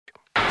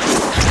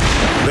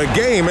The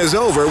game is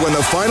over when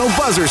the final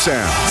buzzer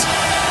sounds.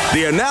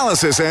 The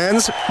analysis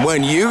ends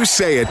when you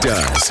say it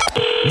does.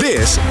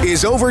 This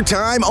is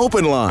Overtime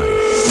Open Line.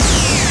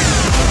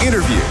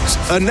 Interviews,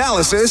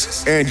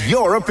 analysis, and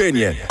your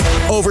opinion.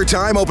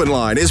 Overtime Open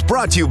Line is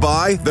brought to you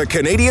by the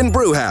Canadian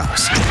Brew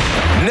House.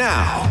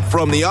 Now,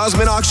 from the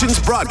Osmond Auctions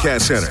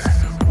Broadcast Center,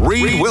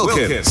 Reed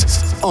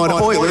Wilkins on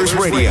Oilers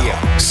Radio,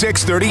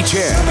 630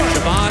 CHED.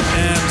 Chabot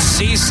and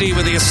Ceci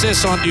with the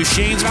assist on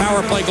Duchesne's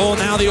power play goal.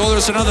 Now the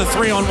Oilers another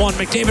 3-on-1.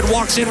 McDavid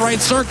walks in right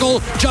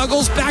circle,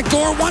 juggles,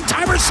 backdoor,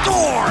 one-timer,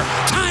 score!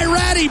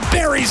 Tyrati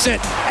buries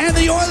it, and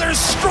the Oilers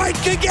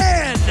strike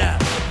again!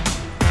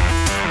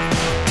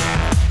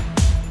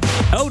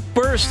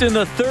 Outburst in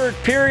the third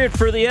period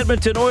for the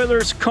Edmonton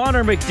Oilers.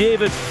 Connor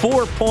McDavid,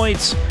 4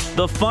 points.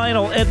 The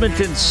final,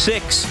 Edmonton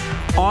 6,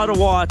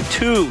 Ottawa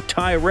 2.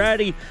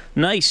 Tyrati,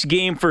 nice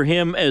game for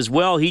him as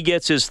well. He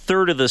gets his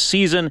third of the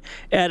season,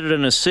 added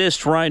an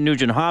assist. Ryan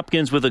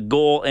Nugent-Hopkins with a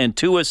goal and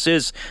 2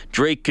 assists.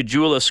 Drake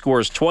Caggiula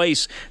scores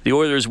twice. The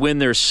Oilers win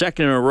their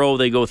second in a row.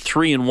 They go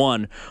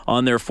 3-1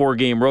 on their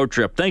 4-game road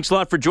trip. Thanks a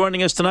lot for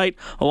joining us tonight.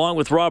 Along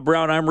with Rob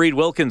Brown, I'm Reed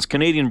Wilkins,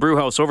 Canadian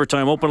Brewhouse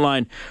Overtime Open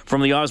Line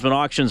from the Osmond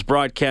Auctions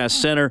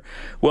Broadcast Center.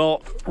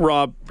 Well,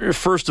 Rob,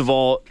 first of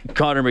all,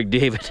 Connor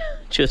McDavid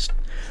just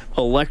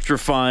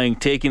electrifying,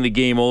 taking the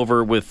game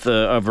over with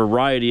a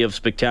variety of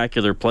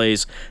spectacular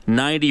plays.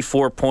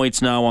 94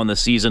 points now on the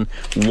season,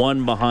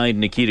 1 behind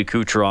Nikita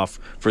Kucherov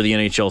for the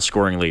NHL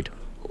scoring lead.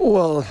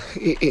 Well,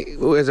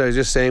 as I was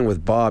just saying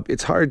with Bob,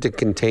 it's hard to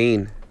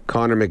contain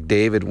Connor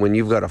McDavid when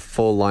you've got a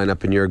full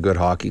lineup and you're a good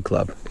hockey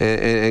club.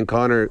 And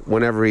Connor,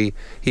 whenever he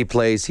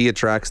plays, he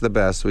attracts the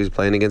best. So he's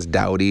playing against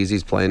Doughties,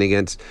 he's playing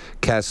against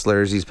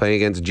Kesslers, he's playing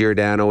against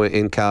Giordano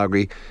in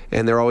Calgary,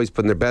 and they're always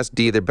putting their best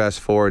D, their best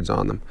forwards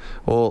on them.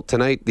 Well,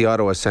 tonight the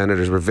Ottawa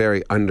Senators were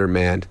very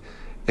undermanned.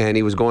 And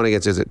he was going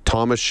against, is it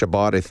Thomas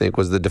Chabot, I think,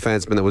 was the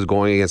defenseman that was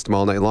going against him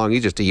all night long.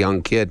 He's just a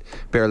young kid,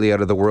 barely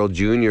out of the World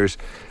Juniors.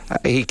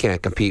 He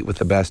can't compete with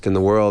the best in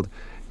the world.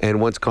 And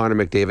once Connor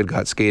McDavid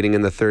got skating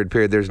in the third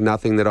period, there's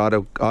nothing that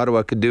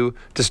Ottawa could do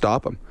to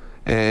stop him.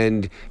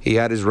 And he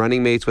had his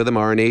running mates with him.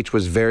 RNH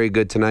was very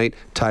good tonight.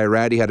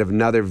 Tyrati had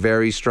another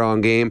very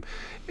strong game.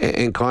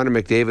 And Connor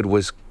McDavid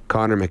was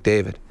Connor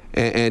McDavid.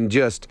 And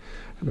just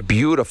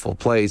beautiful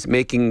plays,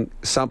 making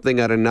something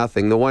out of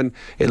nothing. The one,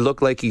 it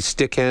looked like he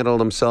stick-handled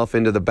himself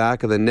into the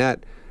back of the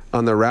net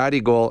on the Ratty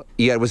goal,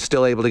 yet was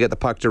still able to get the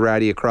puck to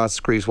Ratty across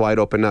the crease, wide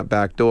open, not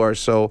back door.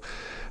 So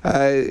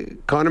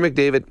Connor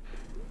McDavid,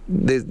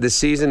 the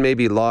season may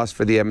be lost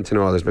for the Edmonton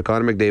Oilers, but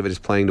Connor McDavid is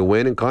playing to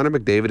win, and Connor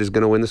McDavid is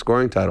going to win the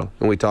scoring title.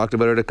 And we talked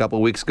about it a couple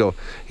of weeks ago.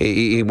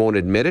 He won't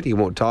admit it, he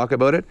won't talk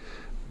about it,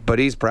 but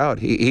he's proud.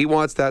 He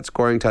wants that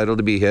scoring title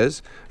to be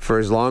his for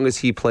as long as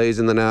he plays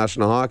in the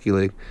National Hockey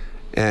League.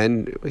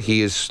 And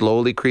he is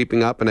slowly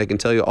creeping up, and I can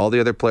tell you all the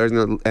other players in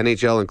the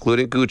NHL,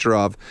 including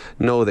Kucherov,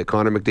 know that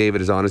Connor McDavid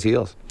is on his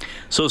heels.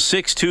 So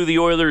 6-2, the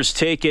Oilers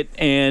take it,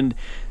 and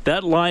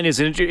that line is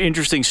an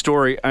interesting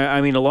story.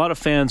 I mean, a lot of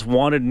fans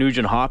wanted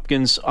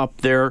Nugent-Hopkins up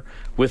there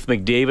with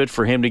McDavid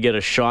for him to get a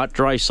shot.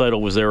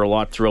 Draisaitl was there a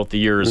lot throughout the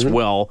year as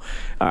well.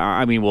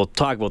 I mean, we'll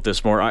talk about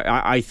this more.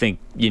 I think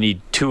you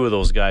need 2 of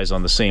those guys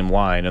on the same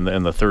line,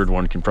 and the third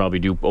one can probably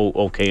do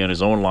okay on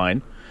his own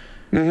line.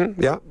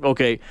 Yeah.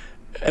 Okay.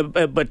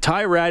 But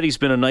Tyrati's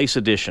been a nice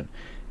addition.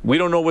 We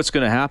don't know what's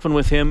going to happen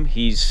with him.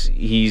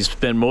 He's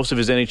spent most of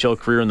his NHL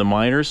career in the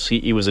minors.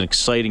 He was an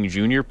exciting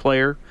junior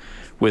player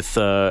with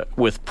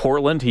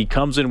Portland. He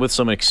comes in with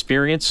some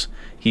experience.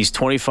 He's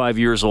 25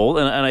 years old,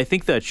 and I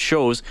think that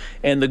shows.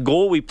 And the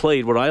goal we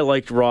played, what I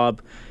liked,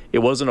 Rob, it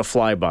wasn't a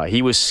flyby.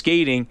 He was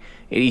skating,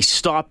 and he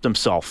stopped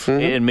himself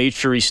and made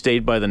sure he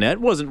stayed by the net.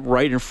 It wasn't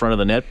right in front of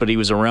the net, but he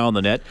was around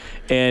the net.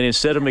 And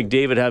instead of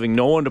McDavid having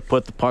no one to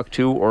put the puck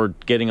to or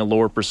getting a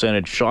lower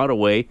percentage shot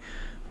away,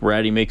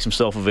 Ratty makes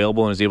himself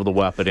available and is able to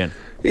whap it in.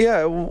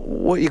 Yeah,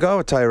 what you got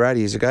with Tyrati,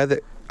 he's a guy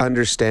that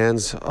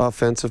understands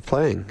offensive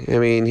playing. I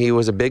mean, he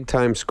was a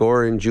big-time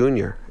scorer in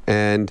junior,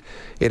 and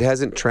it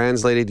hasn't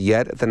translated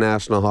yet at the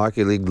National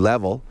Hockey League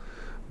level,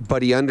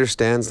 but he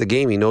understands the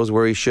game. He knows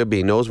where he should be.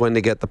 He knows when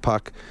to get the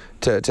puck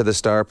to the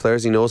star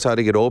players. He knows how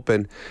to get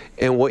open.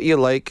 And what you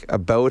like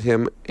about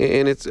him,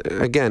 and it's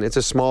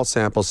a small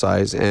sample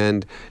size,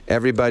 and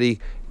everybody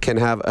can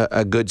have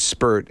a good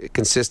spurt.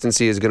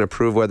 Consistency is going to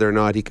prove whether or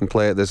not he can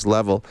play at this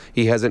level.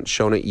 He hasn't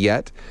shown it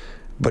yet,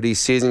 but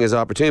he's seizing his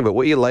opportunity. But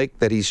what you like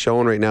that he's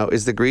showing right now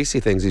is the greasy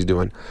things he's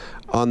doing.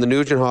 On the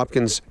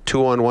Nugent-Hopkins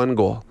 2-on-1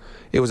 goal,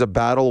 it was a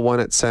battle won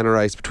at center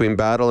ice between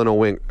Battle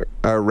and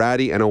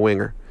Ratty and a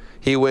winger.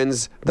 He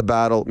wins the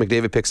battle.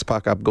 McDavid picks the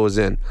puck up, goes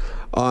in.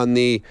 On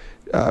the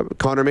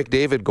Connor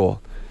McDavid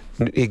goal,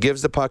 he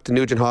gives the puck to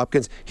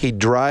Nugent-Hopkins. He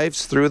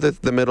drives through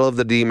the middle of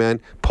the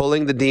D-man,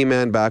 pulling the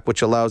D-man back,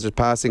 which allows his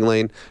passing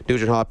lane,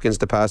 Nugent-Hopkins,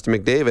 to pass to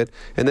McDavid.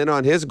 And then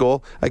on his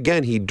goal,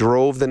 again, he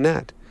drove the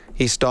net.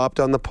 He stopped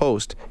on the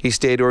post. He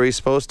stayed where he's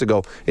supposed to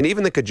go. And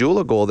even the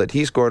Caggiula goal that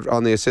he scored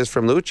on the assist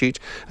from Lucic,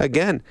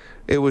 again,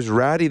 it was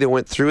Ratty that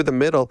went through the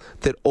middle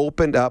that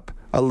opened up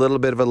a little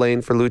bit of a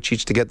lane for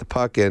Lucic to get the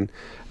puck in.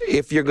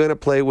 If you're going to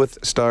play with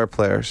star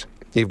players,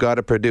 you've got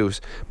to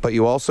produce, but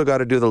you also got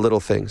to do the little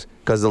things,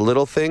 because the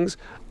little things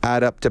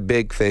add up to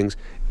big things.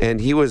 And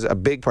he was a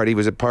big part. He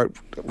was a part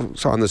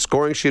on the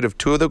scoring sheet of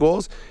 2 of the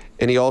goals,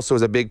 and he also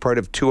was a big part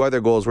of 2 other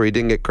goals where he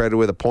didn't get credit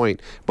with a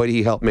point, but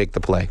he helped make the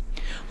play.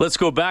 Let's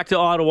go back to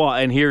Ottawa,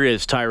 and here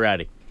is Ty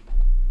Rattie.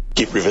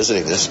 Keep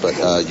revisiting this, but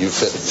you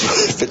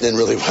fit in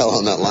really well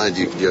on that line.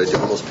 You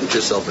almost pinch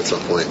yourself at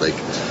some point, like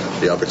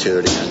the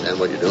opportunity and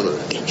what you're doing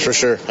with it. For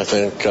sure. I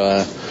think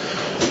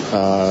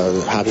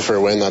happy for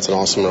a win. That's an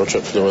awesome road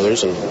trip for the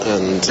Oilers.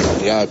 And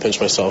yeah, I pinched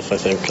myself. I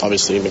think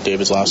obviously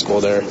McDavid's last goal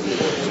there,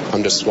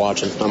 I'm just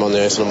watching. I'm on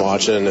the ice and I'm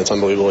watching, and it's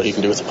unbelievable what he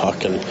can do with the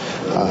puck. And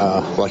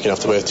lucky enough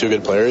to play with 2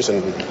 good players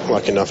and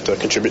lucky enough to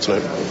contribute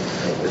tonight.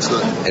 It's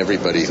not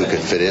everybody who can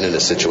fit in a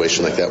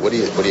situation like that. What do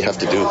you have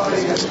to do?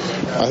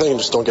 I think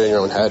just don't get in your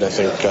own head. I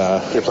think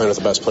you're playing with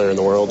the best player in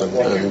the world, and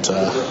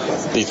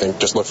you think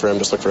just look for him.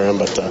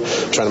 But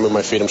trying to move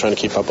my feet, I'm trying to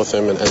keep up with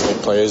him and make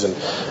plays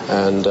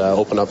and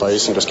open up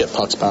ice and just get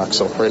pucks back.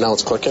 So right now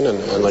it's clicking,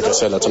 and like I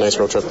said, that's a nice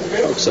road trip.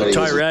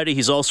 Ty Rattie,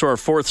 he's also our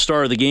 4th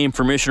star of the game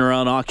for Mission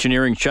Around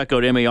Auctioneering. Check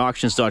out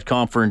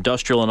maauctions.com for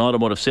industrial and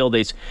automotive sale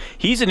dates.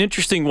 He's an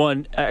interesting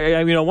one.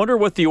 I wonder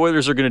what the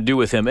Oilers are going to do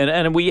with him.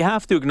 And we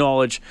have to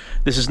acknowledge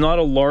this is not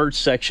a large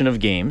section of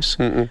games.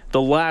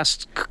 The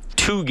last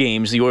 2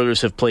 games, the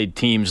Oilers have played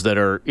teams that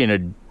are in a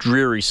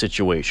dreary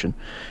situation.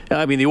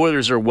 I mean, the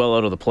Oilers are well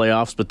out of the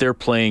playoffs, but they're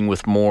playing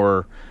with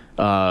more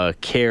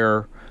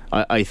care.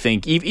 I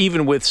think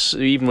even with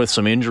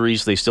some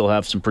injuries, they still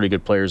have some pretty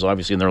good players,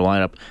 obviously, in their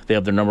lineup. They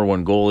have their number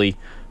 1 goalie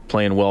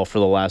playing well for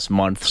the last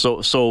month.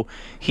 So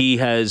he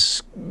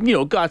has,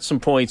 got some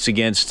points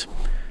against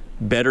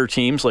better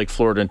teams like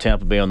Florida and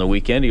Tampa Bay on the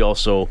weekend. He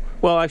also,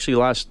 the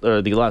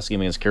last game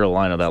against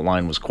Carolina, that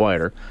line was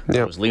quieter. Yep.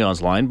 That was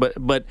Leon's line. But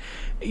like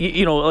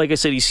I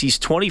said, he's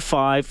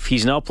 25.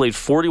 He's now played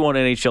 41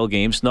 NHL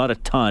games, not a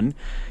ton.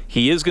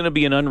 He is going to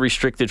be an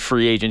unrestricted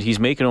free agent. He's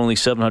making only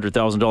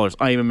 $700,000.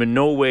 I am in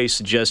no way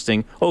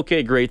suggesting,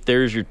 okay, great,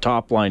 there's your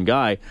top-line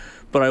guy.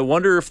 But I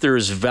wonder if there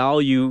is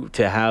value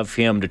to have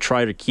him, to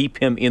try to keep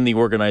him in the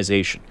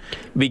organization.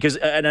 Because,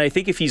 and I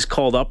think if he's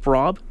called up,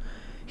 Rob,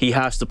 he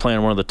has to play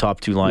on one of the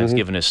top 2 lines,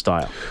 given his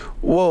style.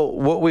 Well,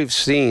 what we've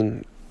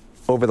seen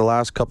over the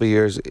last couple of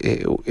years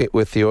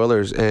with the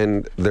Oilers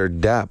and their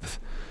depth,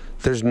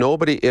 there's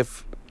nobody,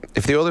 if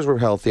the Oilers were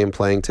healthy and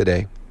playing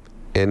today,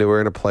 and they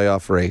were in a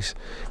playoff race,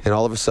 and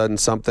all of a sudden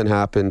something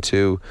happened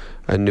to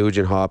a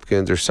Nugent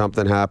Hopkins or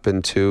something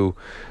happened to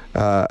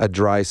a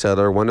Draisaitl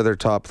or one of their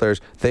top players,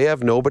 they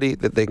have nobody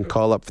that they can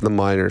call up from the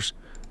minors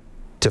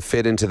to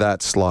fit into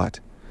that slot.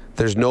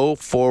 There's no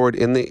forward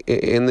in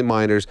the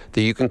minors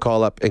that you can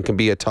call up and can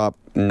be a top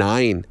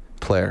 9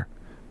 player.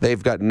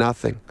 They've got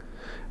nothing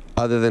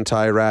other than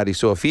Ty Rattie.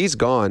 So if he's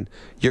gone,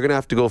 you're going to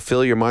have to go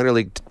fill your minor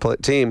league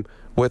team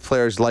with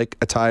players like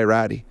a Ty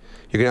Rattie.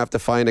 You're going to have to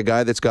find a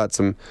guy that's got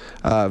some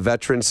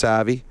veteran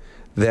savvy,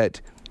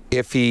 that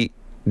if he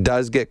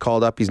does get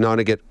called up, he's not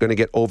going to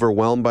get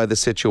overwhelmed by the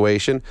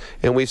situation.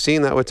 And we've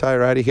seen that with Ty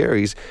Rattie here.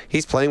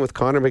 He's playing with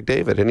Connor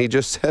McDavid, and he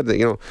just said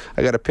that,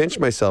 I got to pinch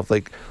myself.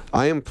 Like,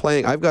 I am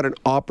playing, I've got an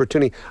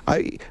opportunity.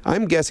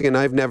 I'm guessing, and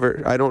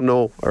I don't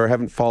know or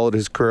haven't followed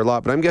his career a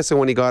lot, but I'm guessing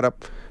when he got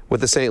up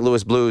with the St.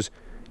 Louis Blues,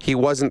 he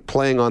wasn't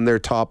playing on their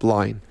top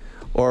line.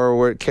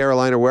 Or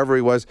Carolina, wherever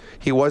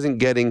he wasn't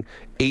getting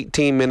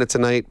 18 minutes a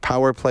night,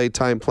 power play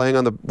time, playing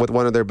with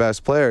one of their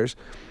best players.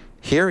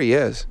 Here he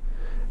is,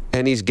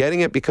 and he's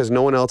getting it because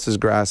no one else has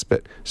grasped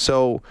it.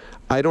 So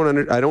I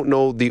don't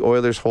know the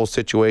Oilers' whole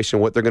situation,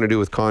 what they're going to do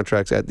with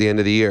contracts at the end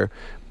of the year.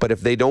 But if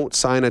they don't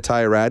sign a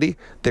Ty Rattie,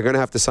 they're going to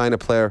have to sign a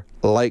player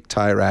like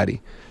Ty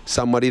Rattie,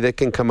 somebody that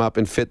can come up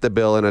and fit the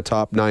bill in a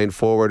top 9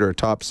 forward or a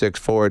top 6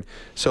 forward.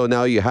 So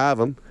now you have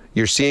him.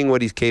 You're seeing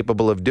what he's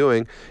capable of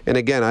doing. And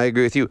again, I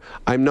agree with you.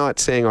 I'm not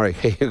saying, all right,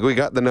 hey, we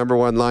got the number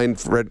 1 line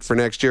for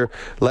next year.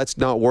 Let's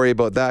not worry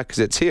about that because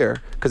it's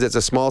here, because it's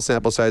a small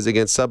sample size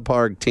against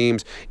subpar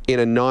teams in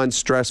a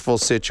non-stressful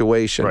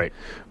situation. Right.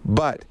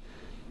 But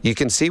you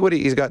can see what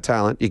he's got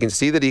talent. You can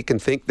see that he can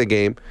think the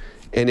game.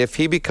 And if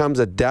he becomes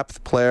a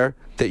depth player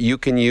that you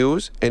can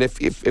use, and if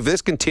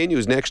this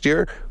continues next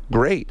year,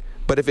 great.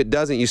 But if it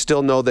doesn't, you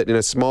still know that in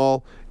a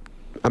small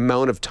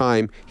amount of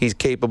time he's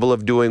capable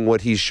of doing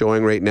what he's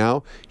showing right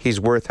now. He's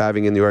worth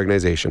having in the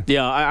organization.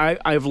 Yeah,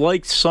 I've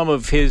liked some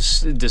of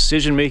his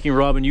decision making,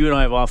 Robin. You and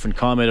I have often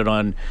commented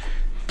on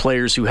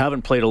players who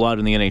haven't played a lot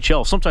in the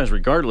NHL, sometimes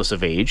regardless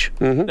of age.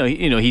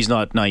 He's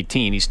not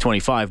 19, he's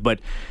 25, but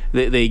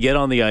they get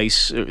on the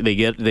ice, they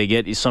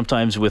get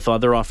sometimes with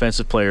other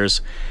offensive players,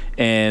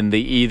 and they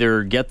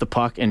either get the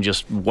puck and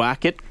just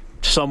whack it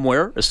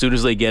somewhere as soon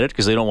as they get it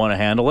because they don't want to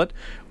handle it,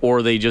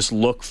 or they just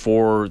look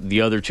for the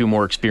other 2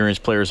 more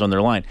experienced players on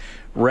their line.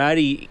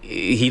 Rattie,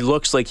 he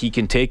looks like he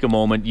can take a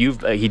moment.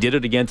 He did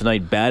it again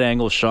tonight, bad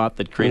angle shot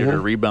that created a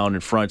rebound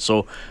in front.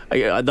 So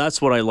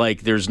that's what I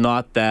like. There's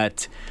not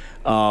that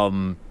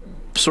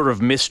sort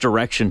of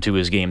misdirection to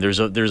his game. There's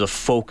a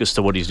focus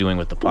to what he's doing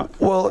with the puck.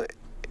 Well,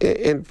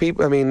 And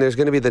people, I mean, there's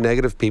going to be the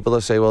negative people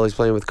that say, well, he's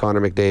playing with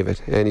Connor McDavid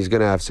and he's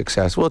going to have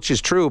success, which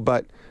is true,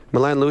 but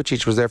Milan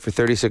Lucic was there for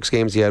 36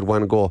 games. He had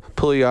 1 goal.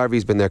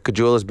 Puljujarvi's been there.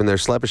 Kajula's been there.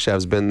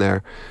 Slepishev's been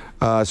there.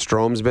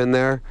 Strom's been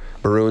there.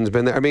 Maroon's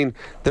been there. I mean,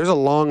 there's a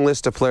long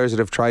list of players that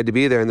have tried to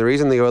be there, and the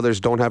reason the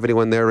Oilers don't have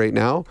anyone there right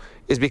now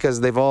is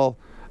because they've all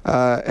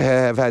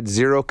have had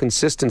zero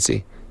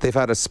consistency. They've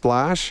had a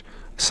splash,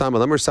 some of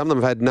them, or some of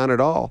them have had none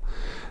at all.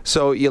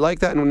 So you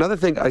like that. And another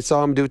thing I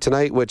saw him do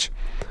tonight, which,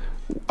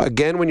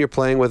 again, when you're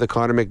playing with a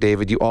Connor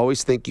McDavid, you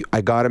always think, I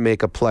got to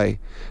make a play.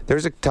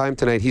 There's a time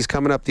tonight, he's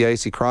coming up the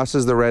ice, he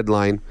crosses the red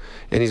line,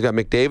 and he's got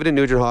McDavid and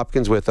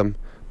Nugent-Hopkins with him,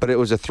 but it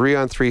was a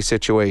 3-on-3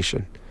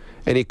 situation.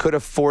 And he could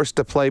have forced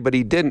a play, but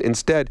he didn't.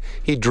 Instead,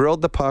 he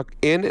drilled the puck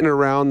in and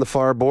around the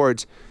far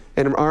boards,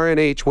 and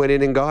RNH went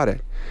in and got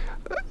it.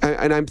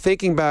 And I'm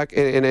thinking back,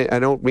 and I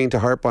don't mean to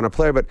harp on a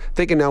player, but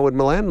thinking now, would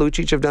Milan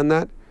Lucic have done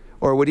that?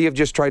 Or would he have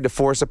just tried to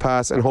force a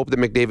pass and hope that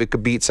McDavid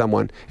could beat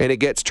someone and it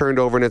gets turned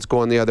over and it's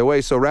going the other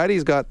way? So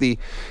Ratty's got he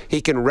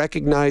can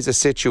recognize a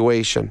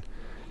situation.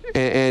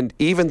 And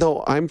even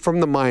though I'm from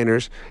the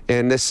minors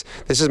and this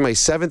is my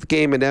 7th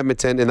game in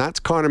Edmonton and that's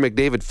Connor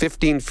McDavid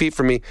 15 feet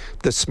from me,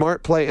 the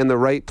smart play and the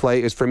right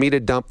play is for me to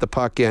dump the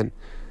puck in.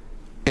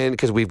 And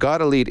because we've got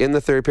a lead in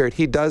the third period,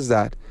 he does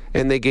that.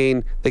 And they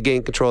gain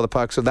control of the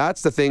puck. So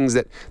that's the things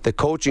that the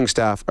coaching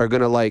staff are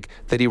going to like,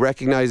 that he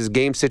recognizes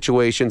game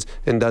situations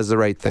and does the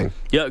right thing.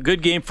 Yeah,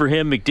 good game for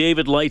him.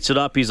 McDavid lights it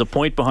up. He's a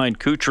point behind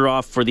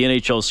Kucherov for the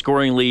NHL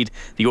scoring lead.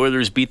 The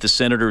Oilers beat the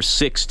Senators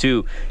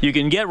 6-2. You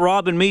can get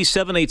Rob and me,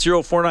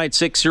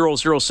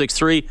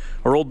 780-496-0063.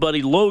 Our old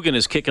buddy Logan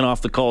is kicking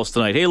off the calls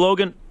tonight. Hey,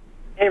 Logan.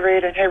 Hey,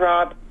 Reed, and hey,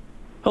 Rob.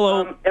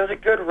 Hello. It was a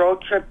good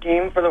road trip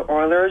game for the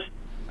Oilers.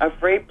 A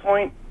Freight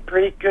Point,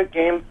 pretty good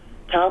game.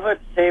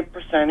 Talbot save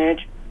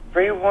percentage,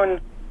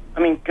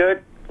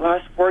 good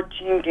last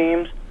 14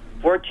 games,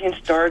 14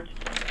 starts.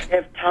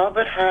 If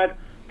Talbot had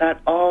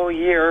that all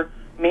year,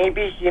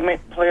 maybe he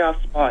might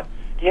playoff spot.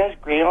 Do you guys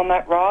agree on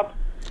that, Rob?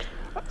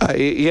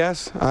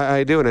 Yes,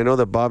 I do, and I know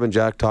that Bob and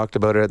Jack talked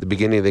about it at the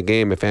beginning of the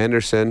game. If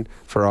Anderson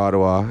for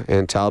Ottawa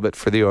and Talbot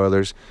for the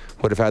Oilers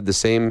would have had the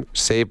same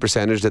save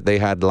percentage that they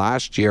had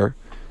last year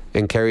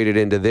and carried it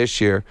into this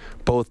year,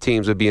 both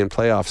teams would be in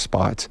playoff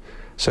spots.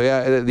 So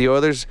yeah, the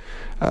Oilers,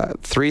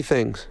 3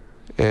 things,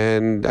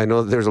 and I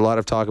know there's a lot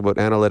of talk about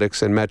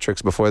analytics and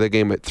metrics before the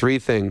game, but 3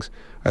 things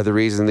are the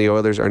reason the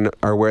Oilers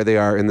are where they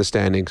are in the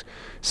standings: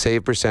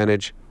 save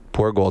percentage,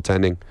 poor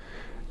goaltending,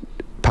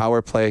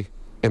 power play,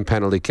 and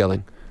penalty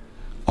killing.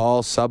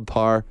 All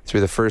subpar through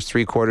the first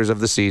 3 quarters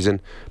of the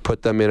season,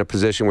 put them in a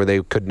position where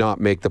they could not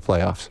make the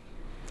playoffs.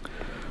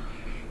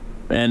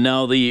 And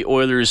now the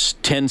Oilers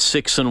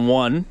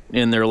 10-6-1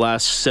 in their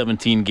last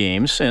 17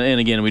 games. And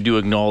again, we do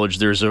acknowledge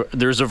there's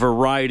a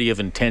variety of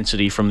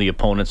intensity from the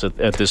opponents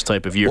at this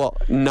type of year. Well,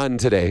 none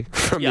today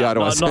from the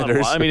Ottawa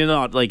Senators.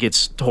 Not like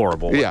it's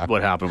horrible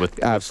what happened with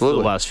the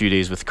last few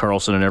days with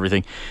Karlsson and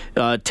everything.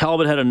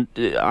 Talbot had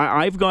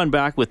I've gone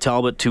back with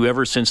Talbot to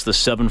ever since the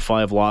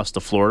 7-5 loss to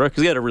Florida,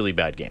 because he had a really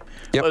bad game.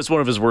 Yep. It was one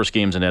of his worst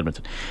games in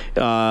Edmonton.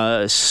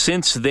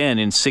 Since then,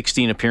 in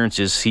 16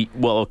 appearances,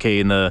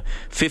 in the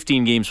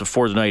 15 games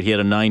before tonight, he had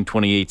a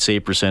 .928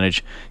 save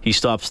percentage. He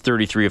stops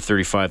 33 of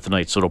 35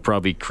 tonight, so it'll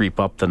probably creep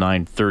up to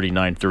 .930,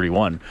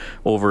 .931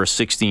 over a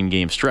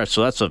 16-game stretch.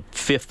 So that's a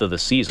fifth of the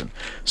season.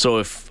 So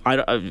if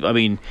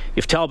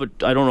Talbot,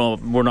 I don't know,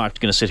 we're not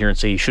going to sit here and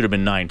say he should have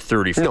been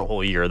 .930 for the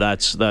whole year.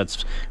 That's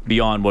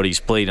beyond what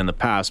he's played in the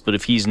past. But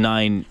if he's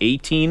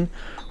 .918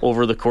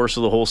 over the course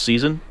of the whole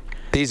season,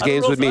 these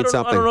games would mean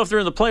something. I don't know if they're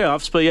in the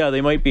playoffs, but yeah, they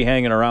might be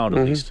hanging around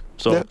at least.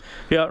 So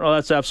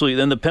that's absolutely.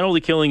 Then the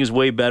penalty killing is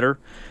way better.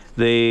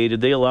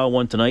 Did they allow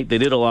one tonight? They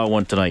did allow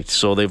one tonight.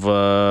 So they've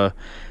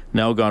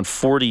now gone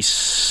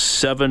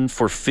 47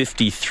 for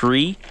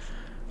 53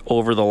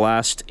 over the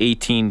last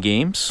 18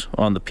 games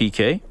on the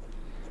PK.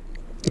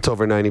 It's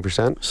over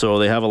 90%. So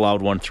they have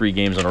allowed one 3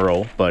 games in a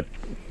row, but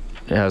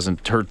it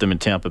hasn't hurt them in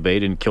Tampa Bay.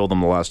 Didn't kill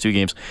them the last 2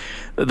 games.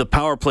 The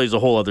power play is a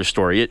whole other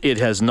story. It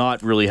has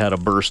not really had a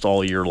burst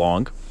all year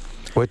long.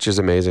 Which is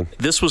amazing.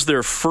 This was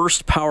their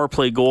first power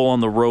play goal on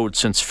the road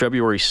since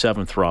February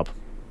 7th, Rob.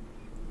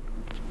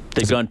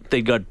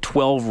 They got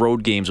 12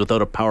 road games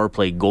without a power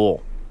play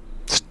goal.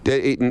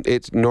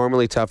 It's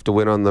normally tough to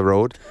win on the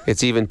road.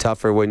 It's even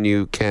tougher when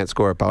you can't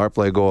score a power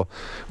play goal.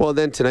 Well,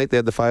 then tonight they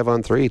had the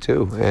 5-on-3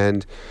 too.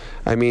 And,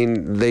 I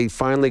mean, they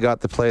finally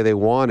got the play they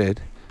wanted.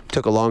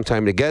 Took a long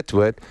time to get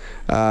to it.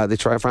 They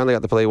finally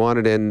got the play they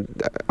wanted, and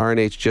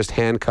RNH just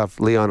handcuffed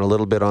Leon a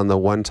little bit on the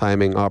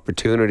one-timing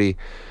opportunity.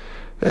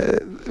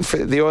 For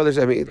the Oilers,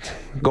 I mean,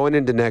 going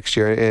into next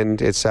year,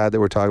 and it's sad that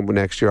we're talking about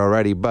next year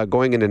already, but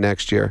going into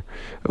next year,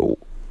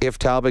 if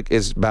Talbot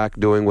is back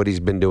doing what he's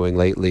been doing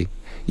lately,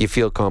 you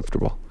feel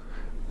comfortable.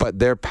 But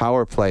their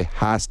power play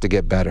has to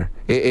get better.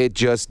 It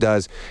just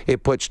does.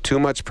 It puts too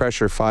much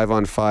pressure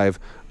 5-on-5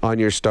 on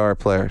your star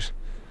players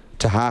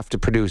to have to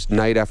produce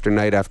night after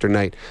night after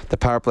night. The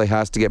power play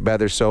has to get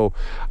better. So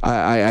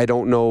I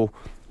don't know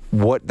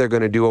what they're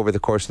going to do over the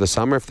course of the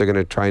summer, if they're going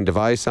to try and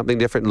devise something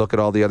different, look at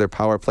all the other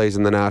power plays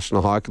in the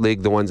National Hockey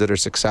League, the ones that are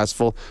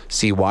successful,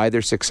 see why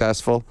they're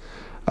successful.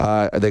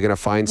 Are they going to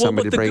find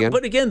somebody to bring in?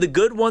 But again, the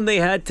good one they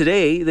had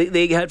today,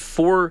 they had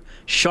 4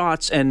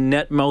 shots and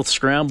net mouth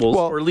scrambles,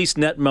 or at least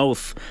net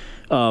mouth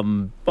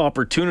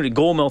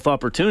goal mouth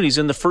opportunities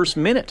in the first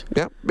minute.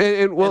 Yeah,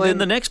 and then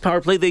the next power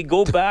play, they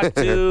go back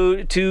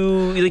to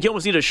you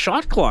almost need a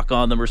shot clock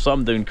on them or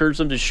something to encourage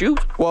them to shoot.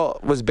 Well,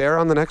 was Bear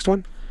on the next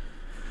one?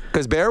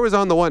 Because Bear was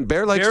on the one.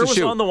 Bear likes to shoot.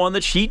 Bear was on the one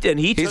that he's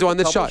the one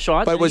that shot.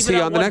 Shots, but was he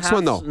on the next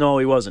one though? No,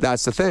 he wasn't.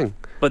 That's the thing.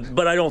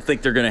 But I don't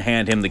think they're going to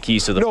hand him the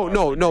keys to the.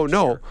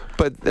 No.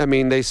 But I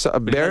mean, they saw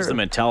Bear. That's the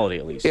mentality,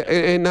 at least. Yeah,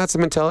 and that's the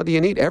mentality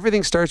you need.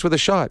 Everything starts with a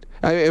shot.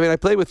 I mean, I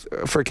played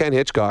for Ken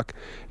Hitchcock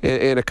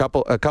in a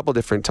couple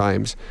different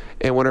times,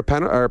 and when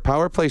our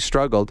power play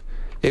struggled,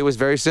 it was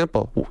very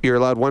simple. You're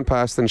allowed one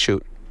pass, then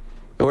shoot.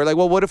 And we're like,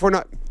 well, what if we're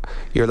not?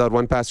 You're allowed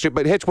one pass, shoot.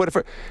 But Hitch, what if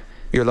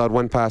you're allowed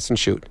one pass and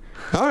shoot?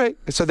 All right.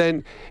 So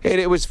then,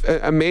 and it was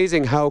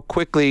amazing how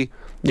quickly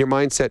your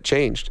mindset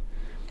changed.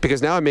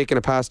 Because now I'm making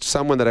a pass to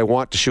someone that I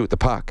want to shoot the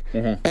puck.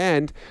 Mm-hmm.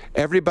 And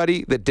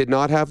everybody that did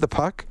not have the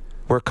puck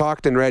were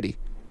cocked and ready.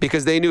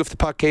 Because they knew if the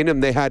puck came to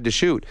them, they had to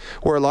shoot.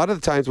 Where a lot of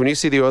the times when you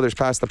see the Oilers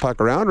pass the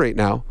puck around right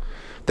now,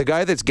 the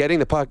guy that's getting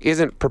the puck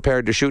isn't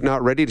prepared to shoot,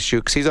 not ready to shoot,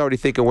 because he's already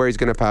thinking where he's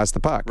going to pass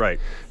the puck. Right.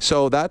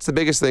 So that's the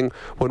biggest thing.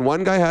 When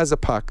one guy has a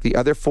puck, the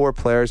other 4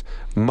 players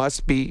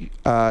must be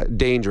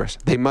dangerous.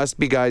 They must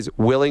be guys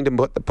willing to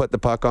put the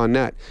puck on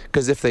net.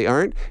 Because if they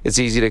aren't, it's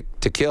easy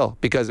to kill.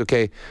 Because,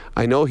 okay,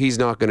 I know he's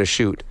not going to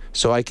shoot,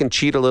 so I can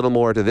cheat a little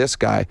more to this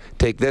guy,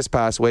 take this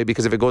pass away,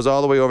 because if it goes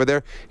all the way over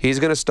there, he's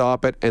going to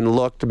stop it and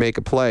look to make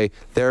a play.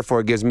 Therefore,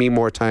 it gives me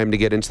more time to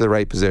get into the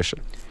right position.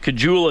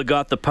 Kajula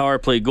got the power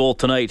play goal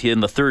tonight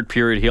in the third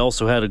period. He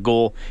also had a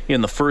goal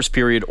in the first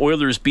period.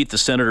 Oilers beat the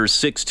Senators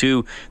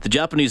 6-2. The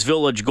Japanese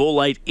Village goal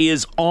light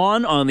is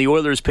on the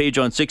Oilers page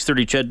on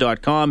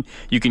 630ched.com.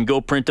 You can go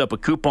print up a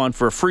coupon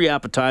for a free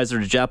appetizer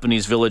to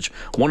Japanese Village,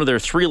 one of their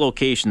 3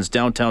 locations,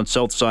 downtown,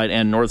 south side,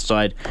 and north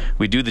side.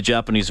 We do the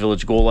Japanese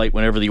Village goal light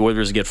whenever the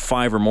Oilers get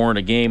 5 or more in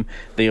a game.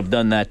 They have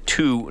done that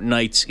 2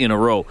 nights in a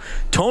row.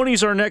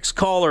 Tony's our next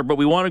caller, but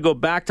we want to go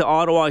back to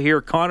Ottawa here.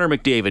 Connor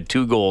McDavid,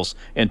 2 goals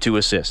and 2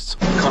 assists.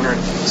 Connor,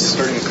 it's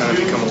starting to kind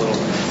of become a little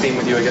theme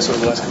with you, I guess, over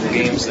the last couple of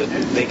games, that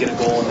they get a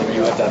goal and then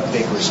you have that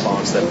big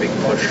response, that big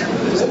push.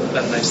 Is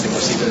that a nice thing to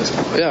see for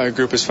this? Yeah, our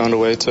group has found a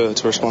way to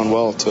respond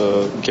well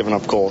to giving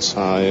up goals.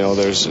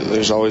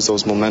 There's always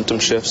those momentum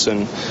shifts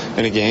in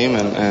a game,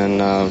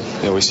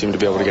 and we seem to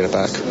be able to get it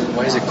back.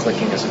 Why is it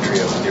clicking as a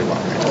trio with your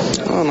line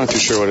right now? I'm not too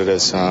sure what it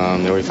is.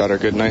 We've had our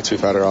good nights,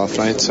 we've had our off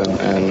nights,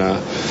 and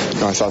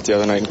I thought the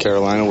other night in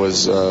Carolina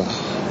was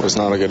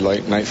not a good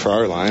night for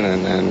our line,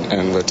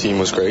 and the team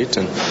was great,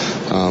 and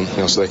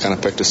so they kind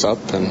of picked us up,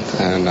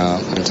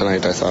 and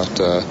tonight I thought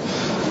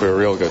we were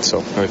real good. So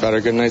we've had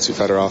our good nights, we've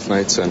had our off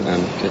nights, and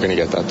you're going to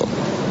get that though.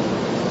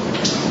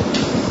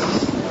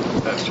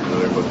 Asked you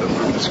earlier about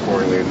the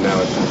scoring lead. Now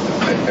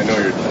I know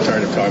you're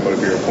tired of talking about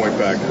it, you're a point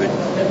back.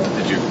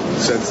 Did you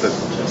sense that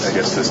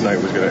this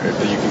night was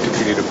that you can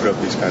continue to put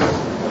up these kind of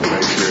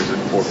nights here,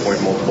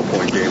 4-point, multiple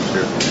point games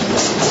here?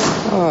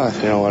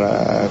 You know what?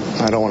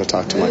 I don't want to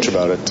talk too much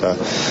about it.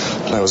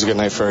 It was a good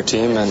night for our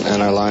team,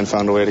 and our line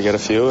found a way to get a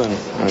few,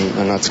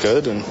 and that's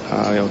good.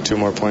 And 2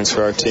 more points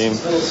for our team.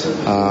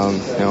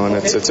 And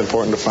it's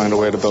important to find a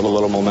way to build a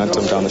little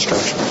momentum down the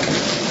stretch.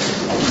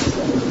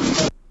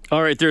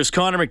 All right, there's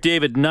Connor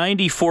McDavid,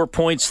 94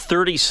 points,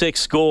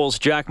 36 goals.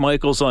 Jack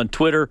Michaels on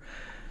Twitter.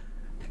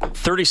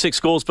 36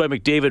 goals by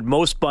McDavid,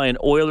 most by an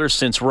Oiler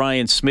since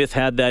Ryan Smith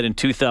had that in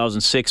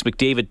 2006.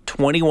 McDavid,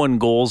 21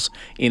 goals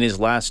in his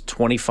last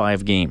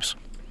 25 games.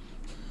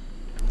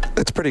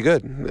 That's pretty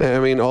good. I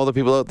mean, all the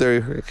people out there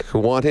who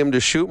want him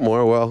to shoot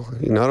more, well,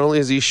 not only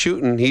is he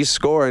shooting, he's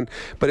scoring,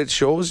 but it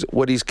shows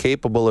what he's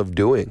capable of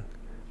doing.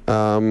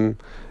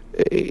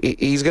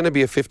 He's going to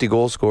be a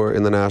 50-goal scorer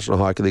in the National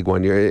Hockey League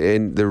one year,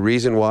 and the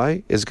reason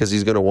why is because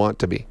he's going to want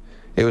to be.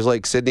 It was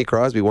like Sidney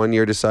Crosby one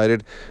year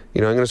decided,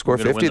 I'm going to score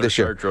 50 this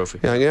year.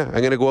 Yeah,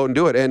 I'm going to go out and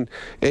do it.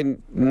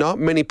 And not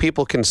many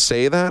people can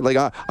say that.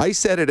 Like I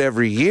said it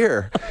every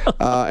year,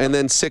 and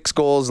then 6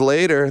 goals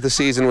later, the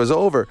season was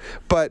over.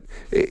 But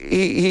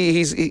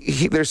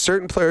there's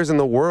certain players in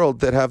the world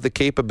that have the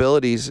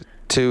capabilities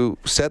to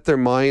set their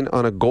mind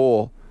on a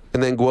goal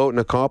and then go out and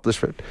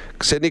accomplish it.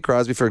 Sidney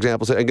Crosby, for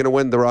example, said, I'm going to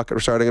win the Rocket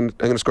Richard. I'm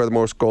going to score the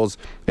most goals.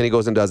 And he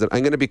goes and does it. I'm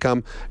going to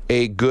become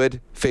a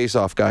good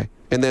face-off guy.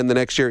 And then the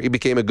next year, he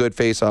became a good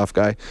face-off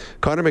guy.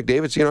 Connor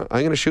McDavid's, I'm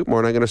going to shoot more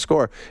and I'm going to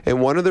score.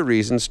 And one of the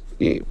reasons,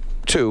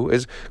 too,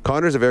 is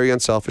Connor's a very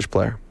unselfish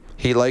player.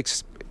 He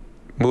likes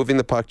moving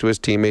the puck to his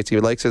teammates. He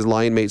likes his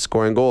line mates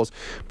scoring goals.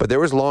 But there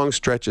was long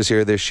stretches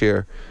here this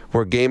year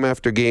where game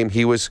after game,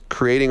 he was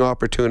creating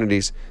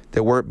opportunities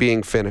that weren't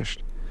being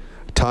finished.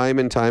 Time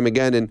and time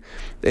again, and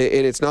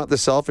it's not the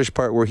selfish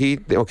part where I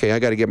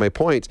got to get my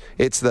points.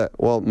 It's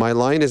my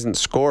line isn't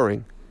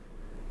scoring,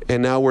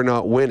 and now we're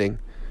not winning.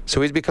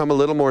 So he's become a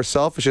little more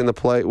selfish in the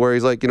play where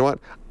he's like, you know what?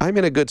 I'm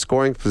in a good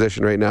scoring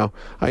position right now.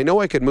 I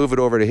know I could move it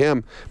over to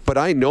him, but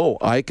I know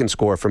I can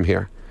score from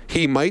here.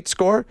 He might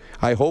score.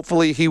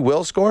 Hopefully he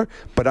will score,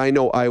 but I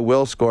know I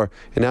will score.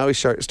 And now he's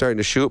starting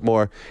to shoot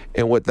more.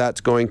 And what that's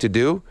going to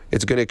do,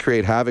 it's going to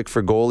create havoc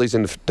for goalies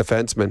and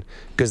defensemen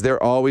because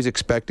they're always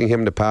expecting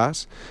him to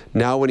pass.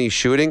 Now when he's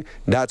shooting,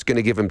 that's going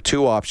to give him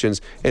 2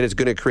 options, and it's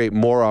going to create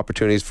more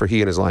opportunities for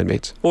he and his line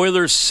mates.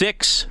 Oilers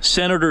 6,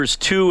 Senators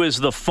 2 is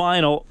the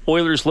final.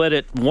 Oilers led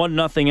it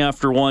 1-0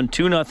 after 1,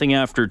 2-0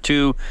 after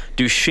 2.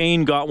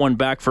 Duchesne got one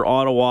back for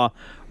Ottawa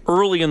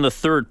early in the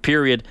third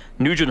period.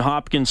 Nugent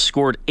Hopkins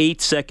scored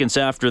 8 seconds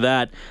after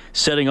that,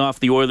 setting off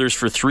the Oilers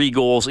for 3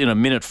 goals in a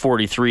minute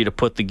 43 to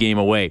put the game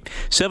away.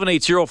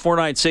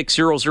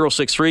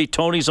 780-496-0063.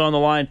 Tony's on the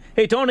line.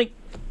 Hey, Tony.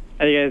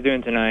 How you guys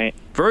doing tonight?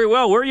 Very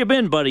well. Where you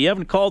been, buddy? You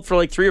haven't called for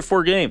like 3 or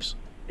 4 games.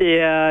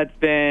 Yeah, it's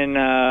been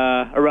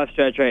a rough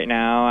stretch right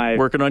now.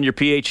 Working on your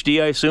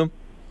PhD, I assume?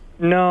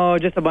 No,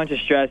 just a bunch of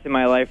stress in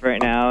my life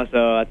right now,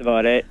 so that's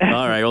about it.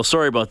 All right. Well,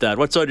 sorry about that.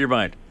 What's on your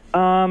mind?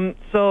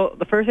 So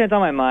the first thing that's on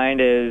my mind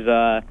is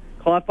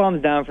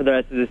Klefbom's down for the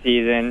rest of the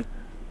season,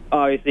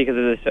 obviously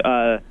because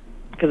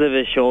of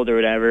his shoulder or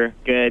whatever.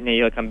 Good, maybe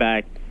he'll come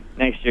back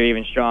next year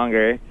even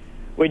stronger.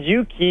 Would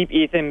you keep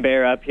Ethan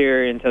Bear up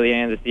here until the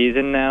end of the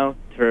season now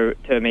to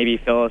maybe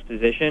fill his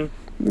position?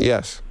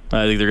 Yes.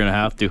 I think they're going to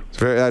have to.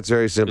 That's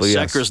very simple,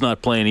 yes. Sekera's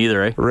not playing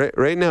either, eh?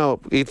 Right now,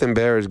 Ethan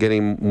Bear is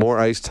getting more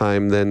ice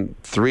time than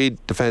 3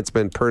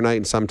 defensemen per night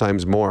and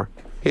sometimes more.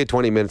 He had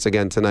 20 minutes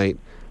again tonight.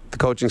 The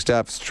coaching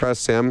staff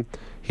trusts him.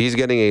 He's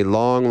getting a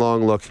long,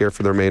 long look here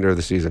for the remainder of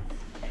the season.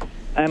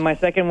 And my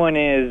second one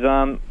is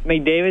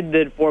McDavid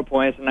did 4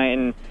 points tonight,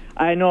 and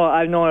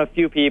I've known a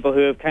few people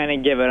who have kind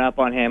of given up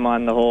on him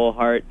on the whole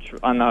Art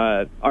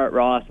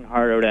Ross and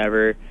Hart or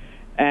whatever.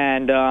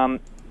 And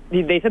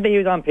they said that he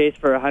was on pace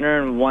for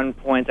 101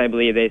 points, I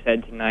believe they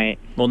said tonight.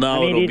 Well,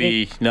 now it'll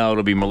be a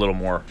little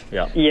more.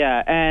 Yeah.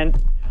 Yeah,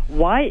 and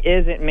why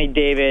isn't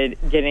McDavid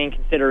getting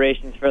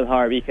considerations for the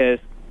Hart? Because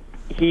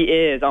he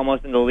is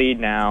almost in the lead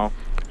now.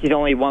 He's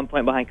only 1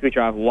 point behind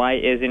Kucherov. Why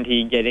isn't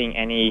he getting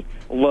any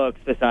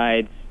looks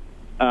besides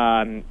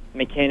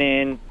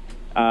McKinnon,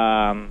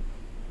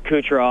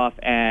 Kucherov,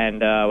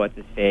 and what's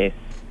his face?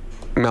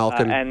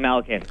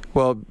 Malkin.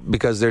 Well,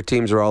 because their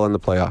teams are all in the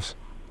playoffs.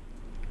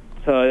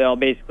 So they'll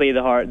basically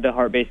the Hart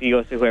basically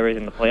goes to whoever's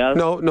in the playoffs.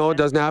 No, it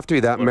doesn't have to be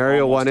that.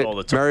 Mario won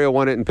it. Mario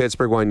won it in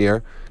Pittsburgh one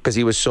year because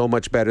he was so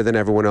much better than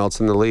everyone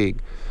else in the league.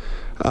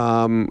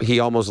 He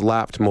almost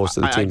lapped most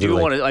of the teams.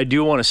 I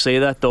do want to say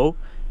that though.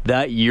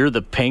 That year,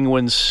 the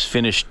Penguins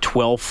finished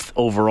 12th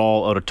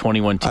overall out of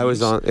 21 teams. I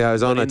was on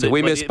that too.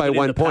 We missed by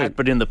 1 point.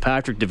 But in the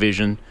Patrick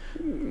division,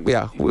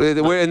 yeah,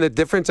 we're in the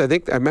difference. I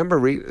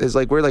remember is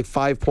like we're like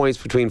 5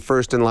 points between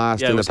first and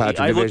last in the Patrick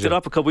division. I looked it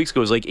up a couple weeks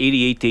ago. It was like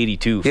 88 to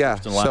 82. Yeah.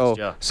 First and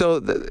last.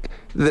 So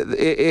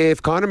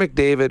if Connor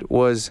McDavid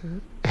was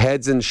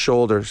heads and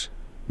shoulders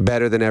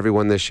better than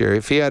everyone this year,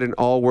 if he had an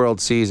all-world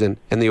season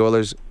and the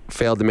Oilers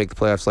failed to make the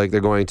playoffs like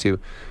they're going to,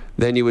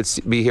 then you would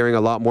be hearing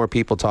a lot more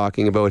people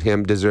talking about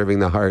him deserving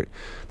the Hart.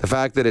 The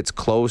fact that it's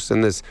close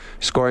and this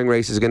scoring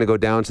race is going to go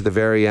down to the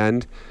very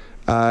end,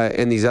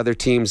 and these other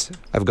teams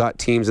have got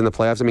teams in the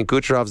playoffs. I mean,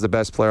 Kucherov's the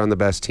best player on the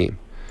best team.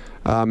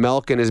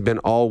 Malkin has been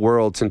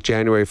all-world since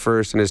January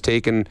 1st and has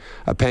taken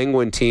a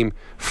Penguin team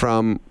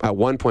from, at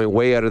one point,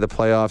 way out of the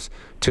playoffs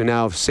to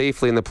now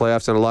safely in the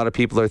playoffs, and a lot of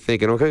people are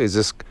thinking, okay,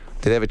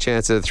 do they have a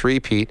chance at a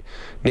three-peat?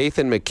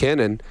 Nathan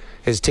McKinnon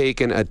has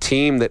taken a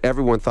team that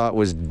everyone thought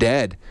was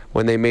dead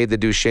when they made the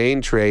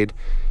Duchesne trade,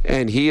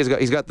 and he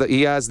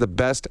has the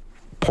best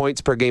points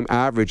per game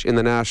average in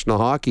the National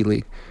Hockey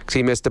League because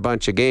he missed a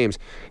bunch of games.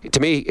 To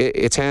me,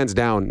 it's hands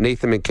down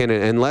Nathan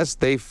McKinnon, unless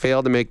they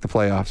fail to make the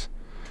playoffs.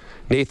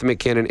 Nathan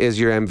McKinnon is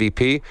your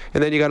MVP.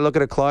 And then you got to look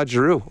at a Claude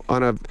Giroux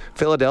on a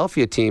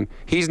Philadelphia team.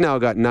 He's now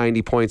got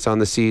 90 points on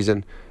the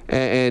season.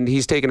 And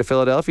he's taken a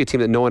Philadelphia team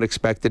that no one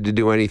expected to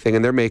do anything,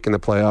 and they're making the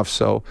playoffs.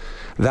 So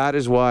that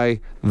is why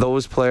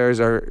those players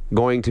are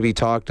going to be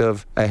talked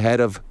of ahead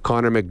of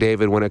Connor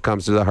McDavid when it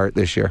comes to the Hart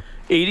this year.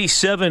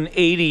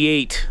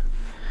 87-88.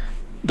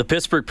 The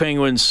Pittsburgh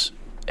Penguins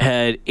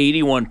had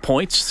 81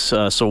 points,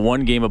 so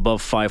one game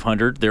above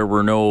 500. There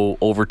were no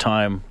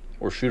overtime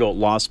or shootout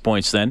loss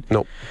points then.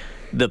 Nope.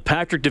 The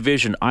Patrick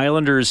division,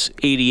 Islanders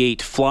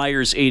 88,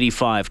 Flyers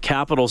 85,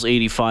 Capitals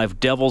 85,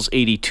 Devils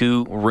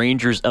 82,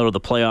 Rangers out of the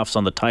playoffs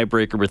on the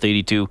tiebreaker with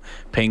 82,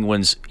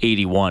 Penguins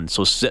 81.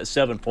 So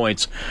 7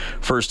 points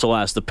first to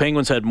last. The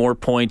Penguins had more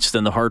points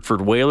than the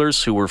Hartford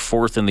Whalers, who were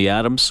fourth in the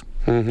Adams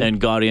and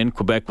got in.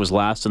 Quebec was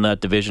last in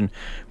that division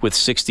with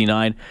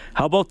 69.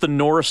 How about the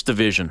Norris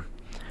division?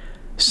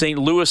 St.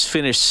 Louis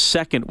finished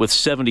second with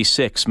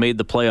 76, made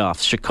the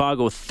playoffs.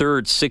 Chicago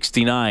third,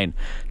 69.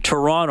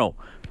 Toronto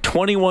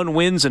 21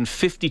 wins and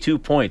 52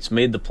 points,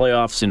 made the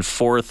playoffs in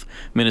fourth.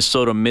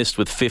 Minnesota missed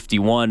with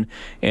 51.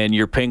 And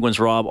your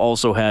Penguins, Rob,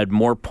 also had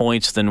more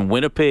points than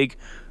Winnipeg,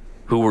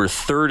 who were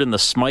third in the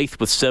Smythe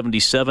with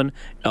 77.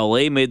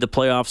 LA made the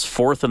playoffs,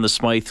 fourth in the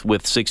Smythe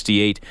with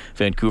 68.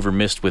 Vancouver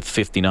missed with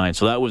 59.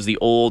 So that was the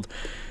old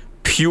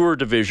pure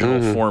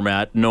divisional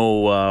format.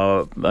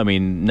 No,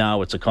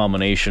 now it's a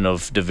combination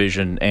of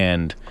division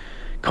and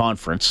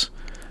conference.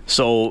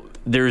 So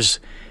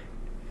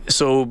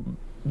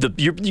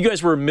you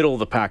guys were a middle of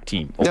the pack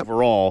team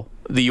overall.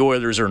 The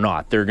Oilers are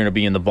not. They're going to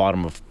be in the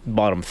bottom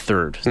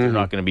third. They're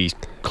not going to be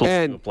close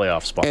to a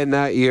playoff spot. And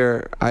that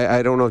year,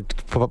 I don't know,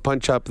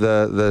 punch up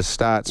the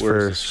stats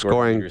for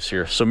scoring.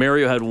 Here. So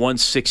Mario had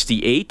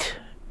 168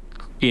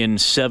 in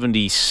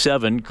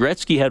 77.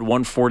 Gretzky had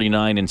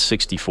 149 in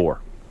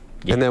 64.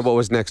 Games. And then what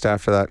was next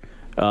after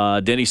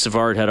that? Denny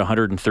Savard had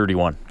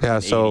 131. Yeah,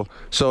 so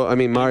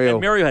Mario...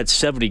 And Mario had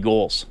 70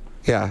 goals.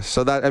 Yeah,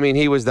 so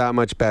he was that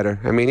much better.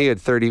 He had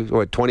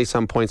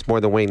 20-some points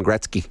more than Wayne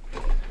Gretzky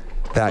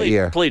that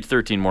year. Played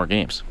 13 more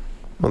games.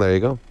 Well, there you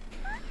go.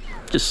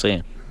 Just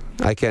saying.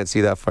 I can't see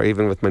that far,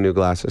 even with my new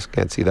glasses.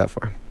 Can't see that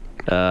far.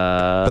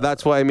 But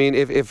that's why,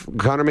 if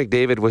Connor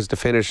McDavid was to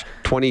finish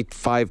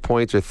 25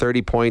 points or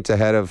 30 points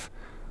ahead of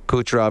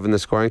Kucherov in the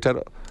scoring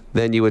title,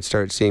 then you would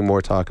start seeing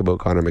more talk about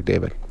Connor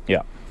McDavid.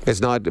 Yeah.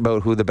 It's not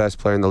about who the best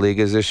player in the league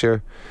is this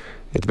year.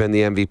 It's been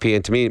the MVP.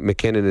 And to me,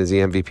 McKinnon is the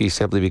MVP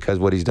simply because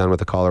what he's done with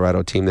the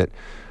Colorado team that,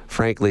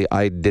 frankly,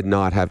 I did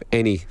not have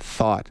any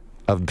thought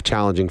of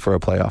challenging for a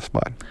playoff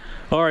spot.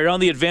 All right, on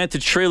the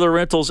Advantage Trailer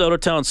Rentals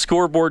out-of-town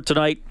scoreboard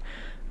tonight,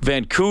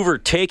 Vancouver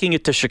taking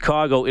it to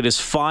Chicago. It is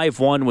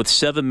 5-1 with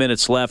 7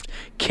 minutes left.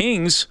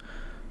 Kings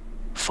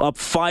up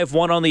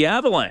 5-1 on the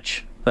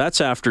Avalanche.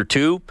 That's after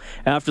 2.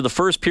 After the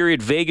first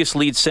period, Vegas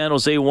leads San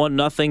Jose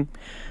 1-0.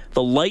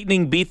 The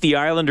Lightning beat the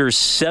Islanders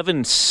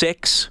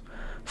 7-6.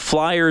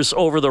 Flyers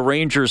over the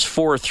Rangers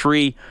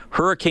 4-3.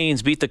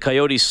 Hurricanes beat the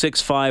Coyotes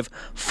 6-5.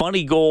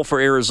 Funny goal for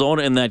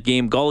Arizona in that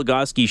game.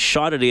 Goligoski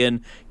shot it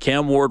in.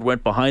 Cam Ward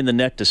went behind the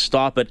net to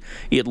stop it.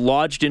 It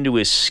lodged into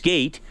his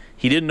skate.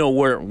 He didn't know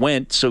where it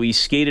went, so he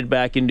skated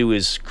back into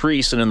his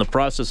crease, and in the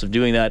process of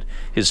doing that,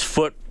 his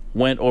foot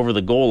went over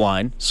the goal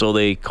line, so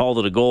they called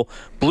it a goal.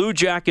 Blue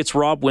Jackets,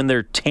 Rob, win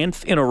their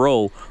 10th in a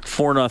row,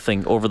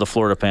 4-0 over the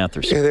Florida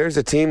Panthers. Yeah, there's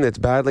a team that's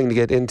battling to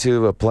get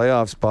into a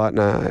playoff spot.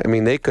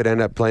 And they could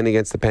end up playing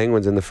against the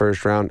Penguins in the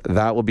first round.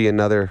 That will be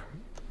another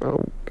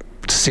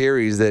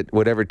series that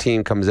whatever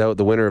team comes out,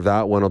 the winner of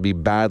that one will be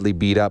badly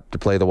beat up to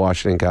play the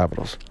Washington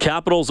Capitals.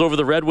 Capitals over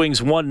the Red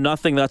Wings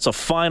 1-0. That's a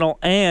final.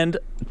 And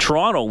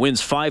Toronto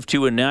wins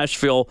 5-2 in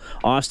Nashville.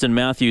 Austin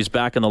Matthews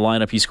back in the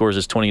lineup. He scores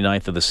his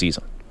 29th of the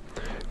season.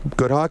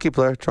 Good hockey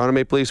player. Toronto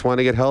Maple Leafs want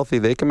to get healthy.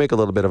 They can make a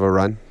little bit of a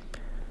run.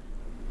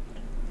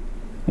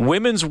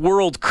 Women's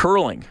World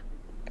Curling.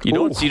 You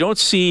don't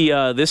see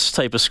this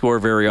type of score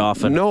very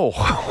often. No.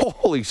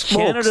 Holy smokes.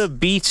 Canada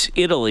beats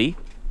Italy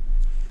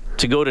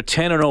to go to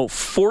 10-0,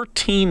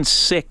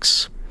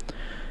 14-6.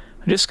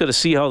 I just got to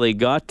see how they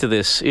got to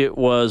this. It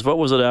was, what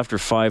was it after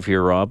 5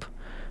 here, Rob?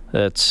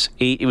 That's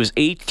 8. It was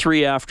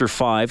 8-3 after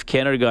 5.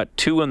 Canada got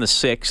 2 in the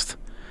 6th.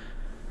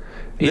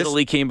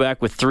 Italy came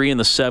back with 3 in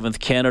the 7th.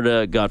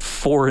 Canada got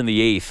 4 in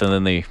the 8th, and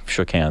then they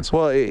shook hands.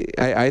 Well,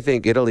 I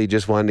think Italy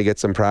just wanted to get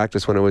some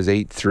practice when it was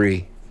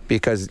 8-3.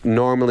 Because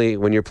normally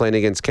when you're playing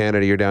against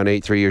Canada, you're down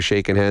 8-3, you're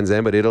shaking hands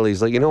then. But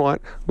Italy's like, you know what?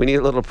 We need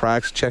a little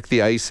practice, check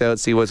the ice out,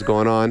 see what's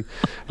going on.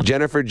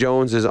 Jennifer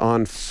Jones is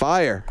on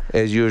fire,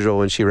 as usual,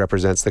 when she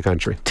represents the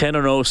country.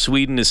 10-0.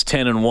 Sweden is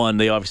 10-1.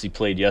 They obviously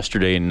played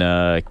yesterday,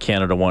 and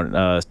Canada won.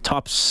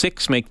 Top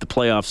 6 make the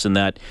playoffs in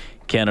that.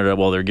 Canada,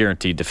 well, they're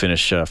guaranteed to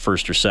finish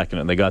first or second,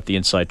 and they got the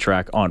inside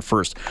track on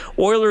first.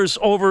 Oilers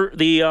over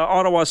the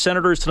Ottawa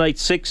Senators tonight,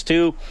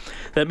 6-2.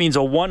 That means a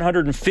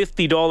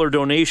 $150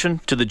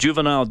 donation to the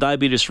Juvenile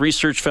Diabetes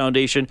Research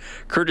Foundation,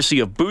 courtesy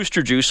of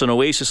Booster Juice, an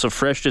oasis of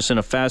freshness in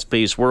a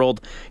fast-paced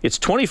world. It's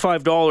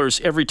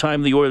 $25 every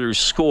time the Oilers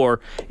score,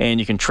 and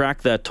you can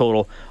track that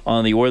total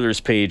on the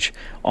Oilers page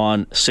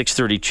on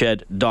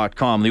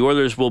 630ched.com. The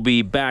Oilers will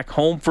be back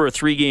home for a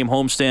 3-game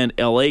homestand.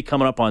 LA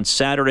coming up on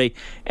Saturday,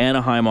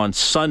 Anaheim on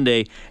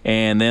Sunday,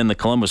 and then the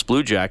Columbus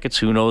Blue Jackets.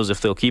 Who knows if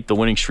they'll keep the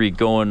winning streak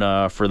going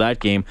for that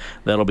game.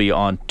 That'll be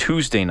on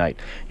Tuesday night.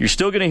 You're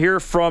still going to hear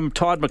from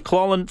Todd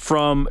McClellan,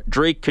 from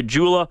Drake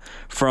Caggiula,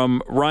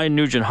 from Ryan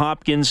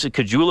Nugent-Hopkins.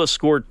 Caggiula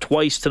scored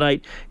twice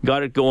tonight,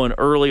 got it going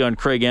early on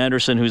Craig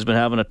Anderson, who's been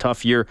having a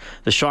tough year.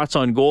 The shots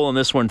on goal on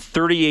this one,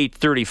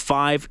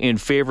 38-35 in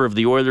favor of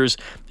the Oilers.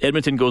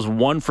 Edmonton goes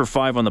 1 for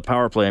 5 on the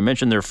power play. I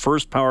mentioned their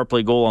first power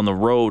play goal on the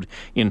road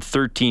in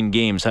 13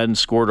 games. Hadn't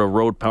scored a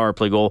road power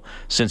play goal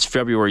since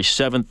February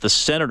 7th. The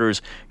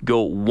Senators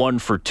go 1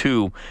 for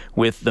 2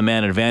 with the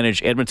man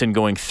advantage. Edmonton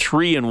going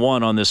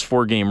 3-1 on this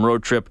 4-game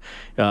road trip.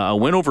 A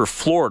win over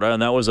Florida,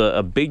 and that was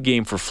a big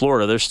game for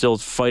Florida. They're still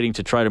fighting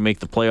to try to make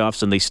the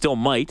playoffs, and they still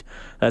might.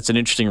 That's an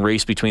interesting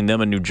race between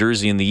them and New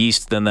Jersey in the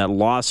East. Then that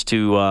loss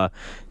to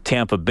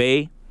Tampa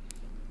Bay.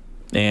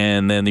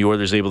 And then the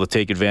Oilers able to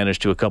take advantage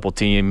to a couple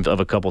teams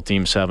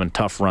having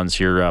tough runs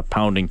here,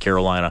 pounding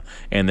Carolina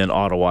and then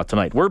Ottawa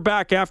tonight. We're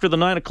back after the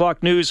 9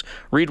 o'clock news.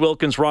 Reed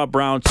Wilkins, Rob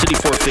Brown, City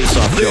 4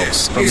 Face-Off Show.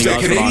 This is the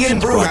Canadian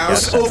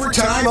Brewhouse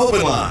Overtime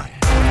Open Line.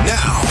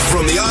 Now,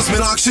 from the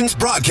Osmond Auctions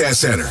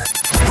Broadcast Center,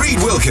 Reed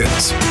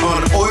Wilkins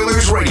on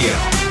Oilers Radio,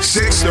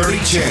 630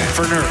 CHED.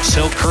 For Nurse,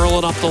 he'll curl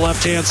it up the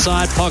left-hand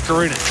side,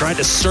 pucker in it, tried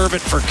to serve it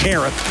for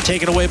Carrot,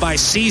 taken away by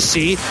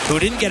Ceci, who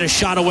didn't get a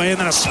shot away, and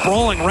then a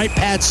sprawling right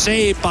pad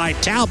save by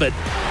Talbot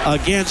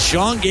against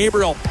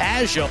Jean-Gabriel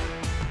Pageau.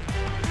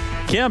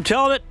 Cam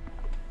Talbot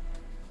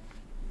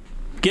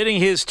getting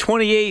his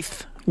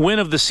 28th win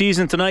of the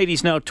season tonight.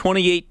 He's now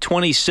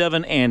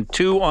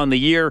 28-27-2 on the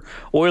year.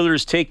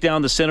 Oilers take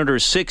down the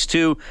Senators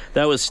 6-2.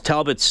 That was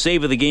Talbot's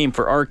save of the game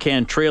for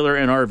Arcan Trailer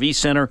and RV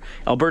Center,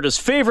 Alberta's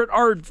favorite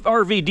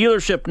RV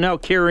dealership, now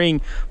carrying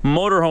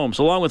motorhomes.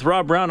 Along with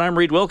Rob Brown, I'm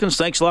Reed Wilkins.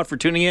 Thanks a lot for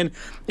tuning in.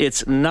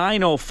 It's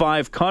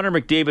 9:05. Connor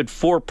McDavid,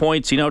 4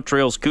 points. He now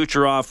trails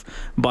Kucherov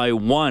by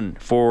 1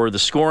 for the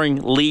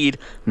scoring lead.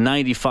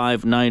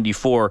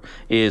 95-94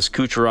 is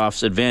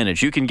Kucherov's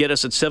advantage. You can get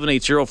us at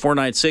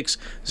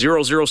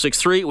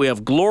 780-496-0063. We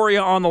have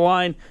Gloria on the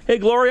line. Hey,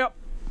 Gloria.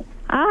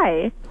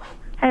 Hi.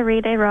 Hi,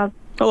 Reed. Hey, Rob.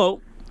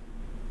 Hello.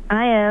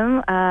 I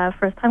am a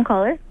first-time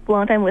caller,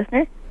 long-time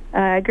listener.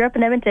 I grew up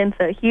in Edmonton,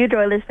 so a huge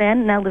Oilers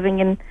fan, now living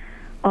in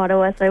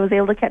Ottawa, so I was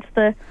able to catch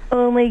the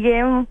only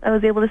game I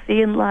was able to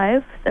see in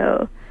live,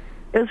 so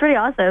it was pretty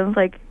awesome.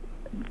 Like,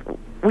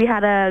 we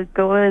had a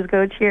Go Oilers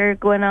Go cheer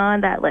going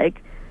on that,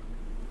 like...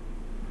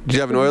 Did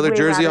you have an Oilers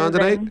jersey on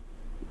tonight?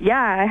 Yeah,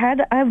 I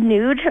have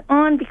Nuge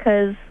on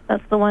because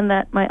that's the one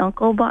that my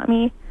uncle bought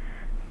me.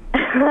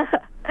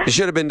 You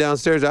should have been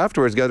downstairs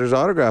afterwards, got his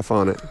autograph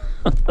on it.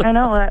 I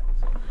know what.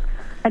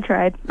 I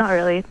tried. Not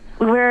really.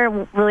 We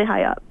were really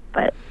high up,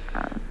 but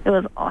it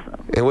was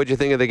awesome. And what'd you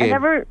think of the game?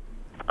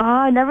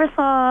 I never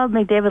saw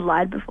McDavid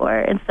live before,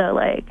 and so,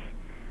 like,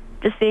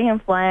 just seeing him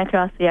flying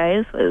across the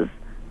ice was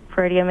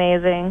pretty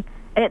amazing.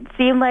 It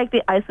seemed like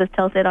the ice was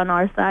tilted on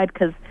our side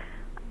because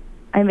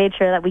I made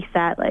sure that we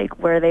sat, like,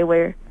 where they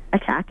were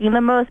attacking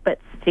the most, but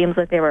it seems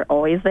like they were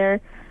always there.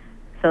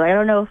 So I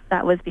don't know if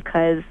that was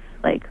because,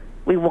 like,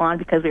 we won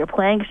because we were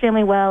playing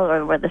extremely well,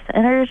 or were the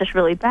Senators just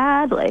really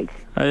bad? Like,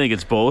 I think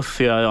it's both.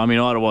 Yeah, I mean,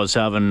 Ottawa's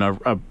having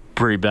a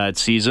pretty bad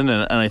season,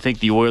 and I think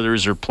the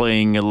Oilers are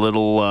playing a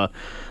little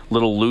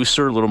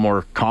looser, a little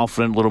more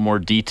confident, a little more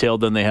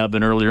detailed than they have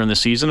been earlier in the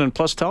season, and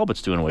plus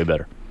Talbot's doing way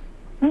better.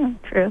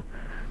 True.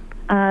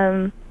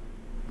 Do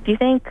you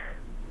think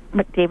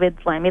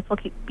McDavid's line mates will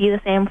be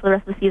the same for the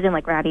rest of the season,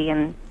 like Ratty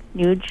and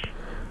Nuge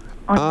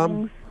on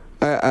things?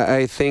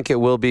 I think it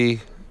will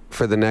be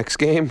for the next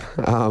game.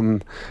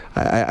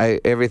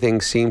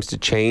 Everything seems to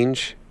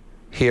change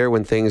here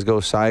when things go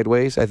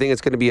sideways. I think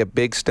it's going to be a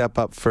big step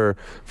up for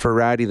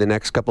Ratty the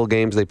next couple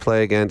games. They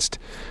play against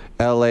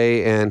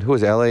LA and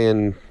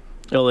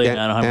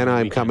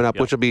Anaheim coming up,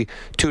 which will be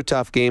two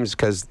tough games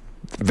because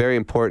very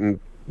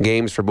important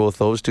games for both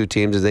those two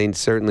teams, as they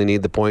certainly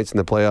need the points in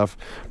the playoff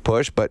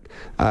push. But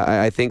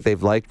I think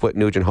they've liked what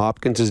Nugent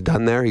Hopkins has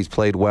done there. He's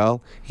played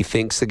well. He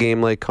thinks the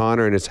game like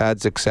Connor and has had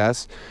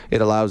success.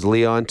 It allows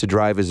Leon to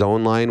drive his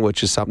own line,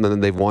 which is something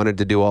that they've wanted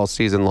to do all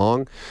season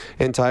long.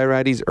 And Ty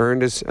Ratty's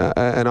earned us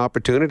an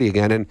opportunity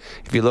again. And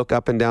if you look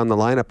up and down the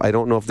lineup, I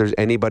don't know if there's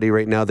anybody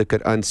right now that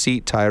could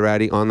unseat Ty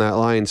Ratty on that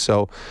line.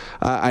 So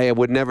I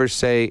would never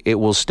say it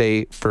will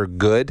stay for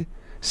good,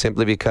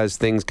 simply because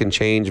things can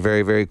change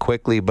very, very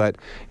quickly. But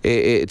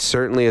it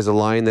certainly is a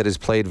line that has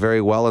played very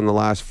well in the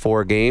last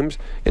 4 games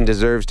and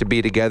deserves to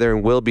be together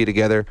and will be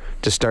together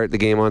to start the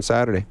game on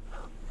Saturday.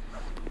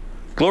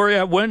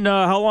 Gloria,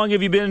 how long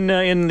have you been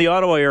in the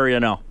Ottawa area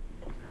now?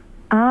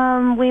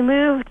 We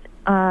moved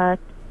the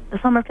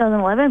summer of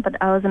 2011,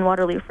 but I was in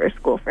Waterloo for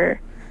school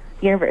for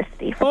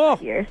university for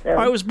 5 years. So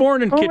I was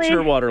born in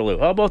Kitchener-Waterloo.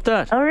 How about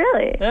that? Oh,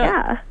 really?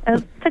 Yeah. I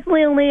was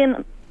technically only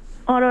in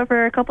Ottawa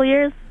for a couple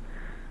years.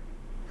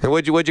 And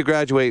what'd you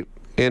graduate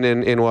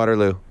in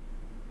Waterloo?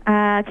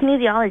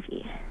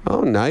 Kinesiology.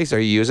 Oh, nice. Are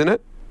you using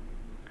it?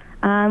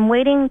 I'm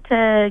waiting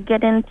to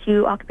get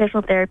into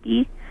occupational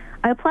therapy.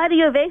 I applied to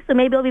U of A, so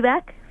maybe I'll be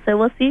back. So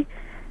we'll see.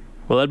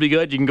 Well, that'd be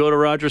good. You can go to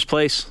Rogers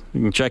Place.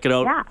 You can check it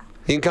out. Yeah.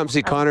 You can come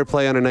see Connor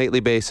play on a nightly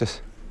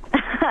basis.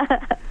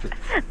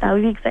 That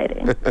would be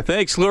exciting.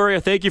 Thanks, Gloria.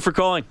 Thank you for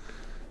calling.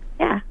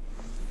 Yeah.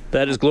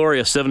 That is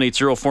Gloria,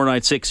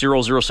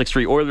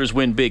 780-496-0063. Oilers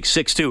win big,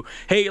 6-2.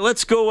 Hey,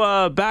 let's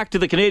go back to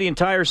the Canadian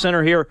Tire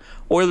Center here.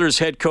 Oilers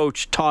head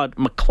coach Todd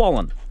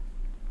McLellan.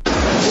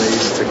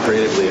 Ways to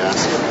creatively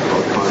ask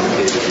about Connor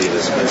McDavid being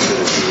as good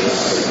as he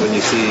is. When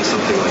you see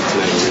something like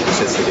tonight, where he just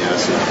hits the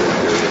gas in the third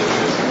period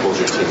and pulls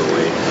your team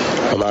away.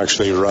 I'm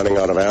actually running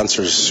out of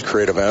answers,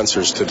 creative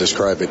answers to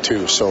describe it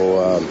too.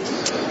 So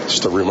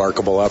just a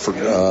remarkable effort.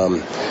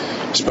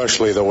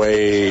 Especially the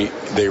way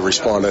they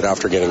responded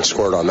after getting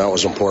scored on. That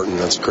was important.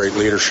 That's great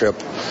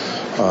leadership.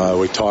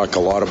 We talk a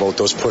lot about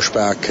those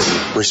pushback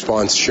and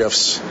response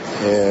shifts,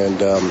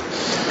 and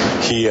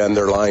he and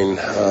their line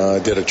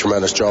did a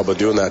tremendous job of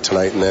doing that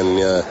tonight. And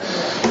then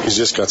he's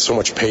just got so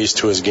much pace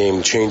to his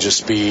game, change of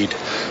speed,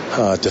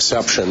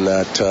 deception,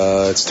 that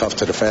it's tough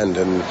to defend.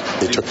 And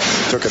they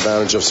took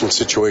advantage of some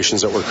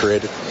situations that were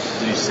created.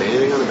 Did you say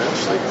anything on the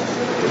bench, like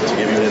to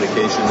give you an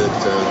indication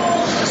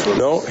that?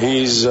 No,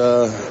 he's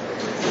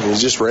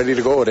He's just ready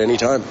to go at any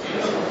time.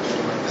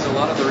 A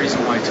lot of the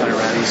reason why Ty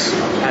Ratty's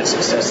had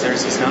success there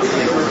is he's not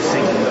really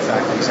overthinking the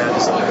fact that he's had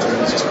this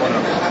opportunity. He's just going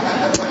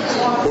up.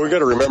 Well, we got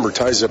to remember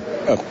Ty's a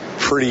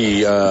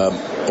pretty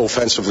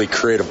offensively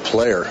creative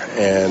player,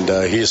 and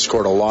he has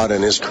scored a lot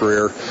in his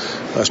career,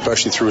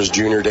 especially through his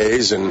junior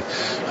days, and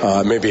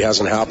maybe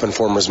hasn't happened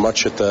for him as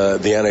much at the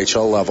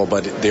NHL level,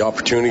 but the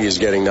opportunity he's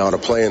getting now to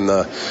play in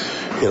the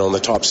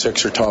top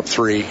 6 or top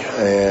 3,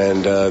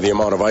 and the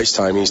amount of ice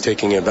time he's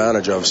taking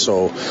advantage of.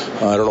 So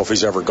I don't know if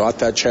he's ever got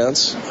that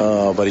chance,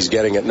 but he's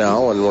getting it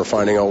now, and we're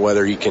finding out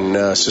whether he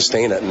can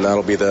sustain it, and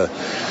that'll be the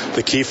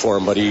key for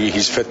him. But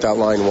he's fit that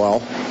line well.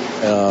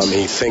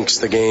 He thinks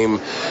the game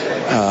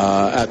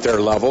at their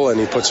level, and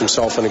he puts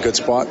himself in a good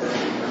spot.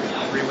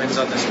 3 wins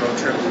on this road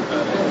trip.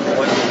 What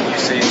would you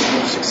say is the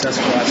most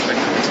successful aspect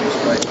of the team's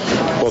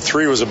play? Well,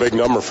 3 was a big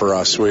number for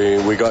us.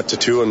 We got to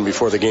 2, and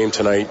before the game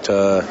tonight,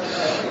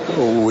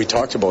 we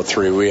talked about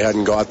 3. We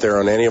hadn't got there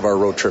on any of our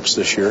road trips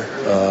this year.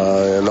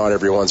 Not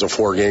everyone's a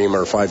 4-game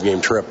or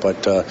 5-game trip,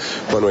 but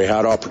when we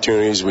had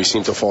opportunities, we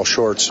seemed to fall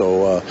short.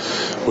 So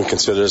we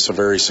consider this a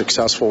very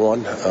successful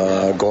one.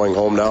 Going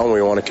home now, and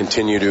we want to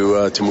continue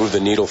to move the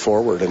needle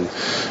forward. And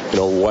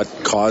what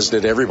caused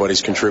it?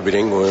 Everybody's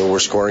contributing. We're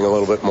scoring a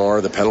little bit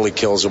more. The penalty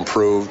kills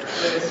improved.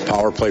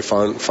 Power play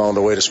found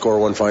a way to score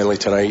one finally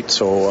tonight.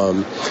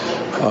 So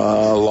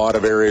a lot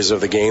of areas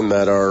of the game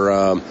that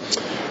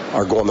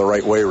are going the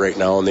right way right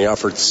now, and the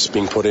effort's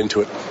being put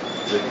into it.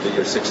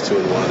 You're 6-2-1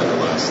 in the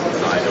last 9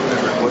 or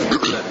whatever.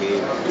 What does that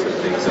mean for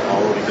things? Is it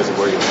all because of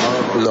where you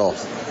are? No.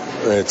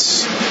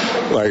 It's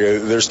like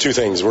there's 2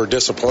 things. We're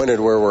disappointed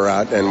where we're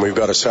at, and we've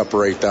got to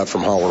separate that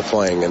from how we're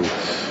playing. And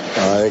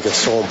I think it's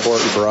so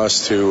important for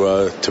us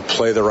to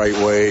play the right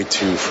way,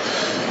 to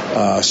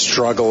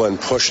struggle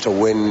and push to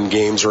win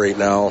games right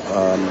now.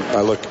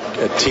 I look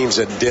at teams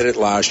that did it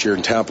last year,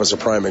 and Tampa's a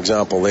prime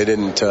example. They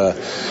didn't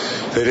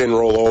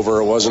roll over.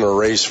 It wasn't a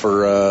race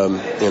for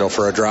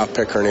a draft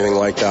pick or anything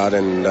like that,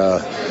 and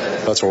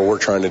that's what we're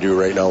trying to do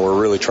right now.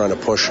 We're really trying to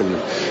push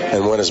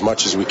and win as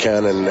much as we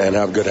can and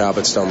have good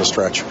habits down the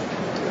stretch.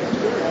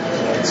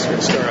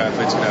 Star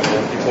athletes can have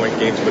multi-point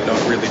games but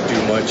not really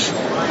do much.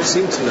 It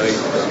seemed tonight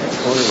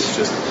Connor was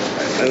just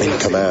in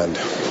command.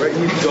 Right,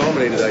 he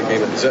dominated that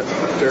game. Is that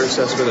a fair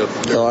assessment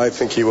of? No, I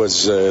think he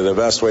was. The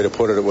best way to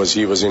put it was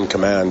he was in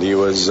command. He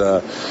was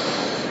the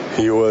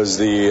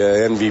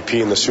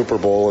MVP in the Super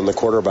Bowl in the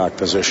quarterback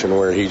position,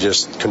 where he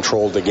just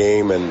controlled the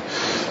game, and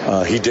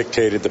he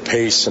dictated the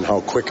pace and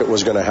how quick it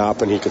was going to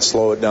happen. He could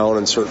slow it down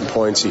in certain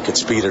points. He could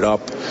speed it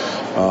up.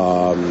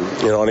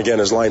 And again,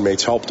 his line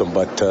mates helped him,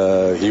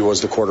 but he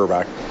was the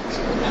quarterback.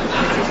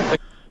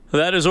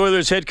 That is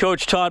Oilers head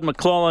coach Todd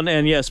McLellan,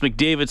 and yes,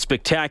 McDavid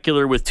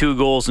spectacular with 2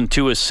 goals and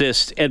 2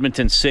 assists.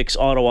 Edmonton 6,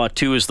 Ottawa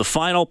 2 is the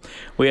final.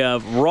 We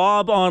have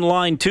Rob on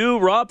line 2.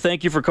 Rob,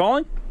 thank you for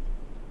calling.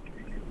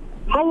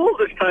 How old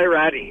is Ty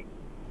Ratty?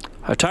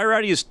 Ty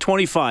Ratty is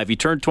 25. He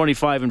turned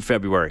 25 in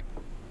February.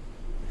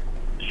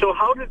 So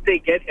how did they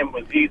get him?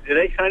 Did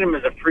they sign him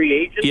as a free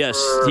agent?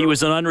 Yes, he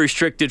was an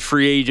unrestricted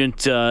free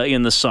agent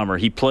in the summer.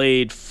 He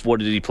played,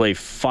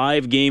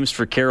 5 games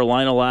for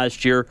Carolina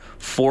last year,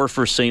 4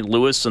 for St.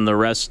 Louis, and the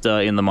rest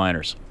in the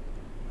minors.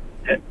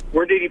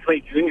 Where did he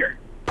play junior?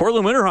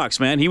 Portland Winterhawks,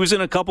 man. He was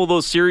in a couple of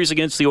those series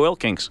against the Oil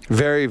Kings.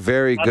 Very,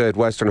 very good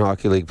Western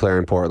Hockey League player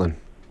in Portland.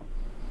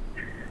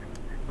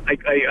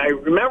 I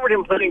remembered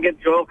him playing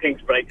against the Oil Kings,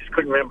 but I just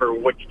couldn't remember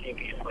which team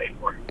he played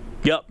for.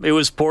 Yep, it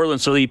was Portland.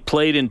 So he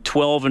played in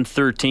 12 and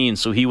 13,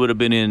 so he would have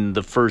been in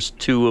the first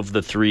 2 of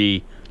the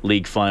 3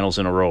 league finals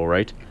in a row,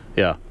 right?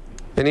 Yeah.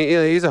 And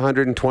he's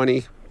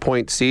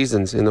 120-point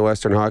seasons in the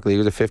Western Hockey League.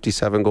 He was a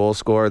 57-goal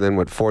scorer,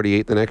 then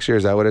 48 the next year?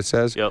 Is that what it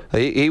says? Yep.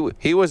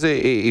 He was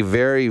a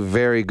very,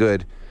 very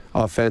good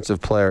offensive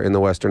player in the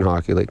Western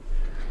Hockey League.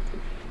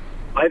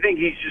 I think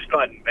he's just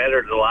gotten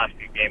better the last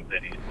few games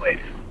that he's played.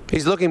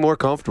 He's looking more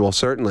comfortable,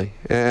 certainly.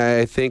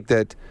 I think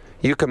that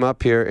you come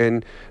up here,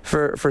 and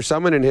for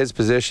someone in his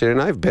position,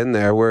 and I've been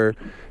there, where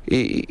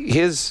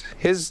his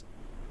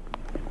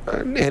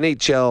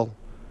NHL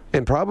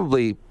and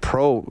probably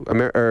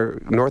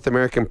North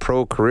American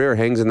pro career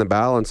hangs in the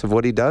balance of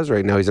what he does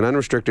right now. He's an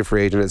unrestricted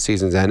free agent at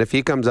season's end. If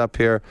he comes up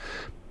here,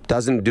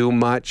 doesn't do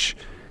much,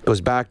 goes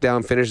back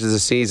down, finishes the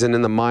season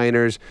in the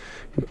minors,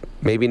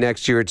 maybe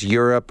next year it's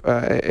Europe,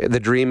 the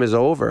dream is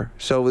over.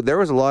 So there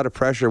was a lot of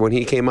pressure when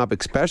he came up,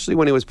 especially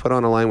when he was put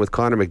on a line with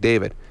Connor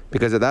McDavid,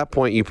 because at that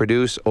point you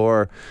produce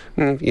or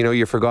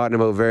you're forgotten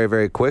about very,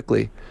 very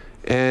quickly.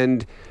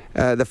 And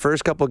the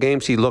first couple of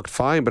games he looked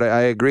fine, but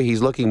I agree,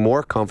 he's looking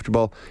more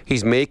comfortable.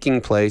 He's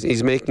making plays.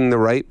 He's making the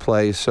right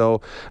plays.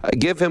 So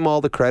give him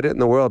all the credit in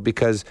the world,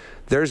 because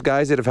there's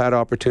guys that have had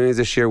opportunities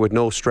this year with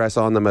no stress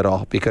on them at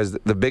all, because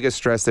the biggest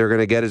stress they're going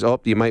to get is,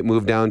 you might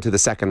move down to the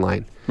second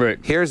line. Right.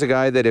 Here's a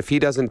guy that if he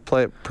doesn't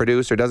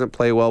produce or doesn't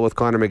play well with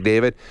Connor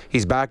McDavid,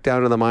 he's back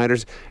down to the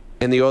minors,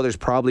 and the Oilers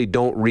probably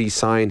don't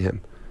re-sign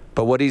him.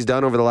 But what he's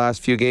done over the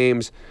last few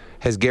games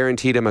has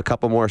guaranteed him a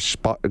couple more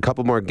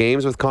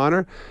games with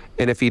Connor,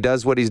 and if he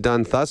does what he's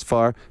done thus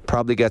far,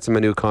 probably gets him a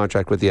new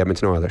contract with the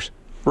Edmonton Oilers.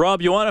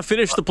 Rob, you want to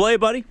finish the play,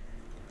 buddy?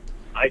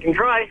 I can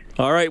try.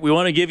 All right, we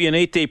want to give you an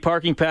 8-day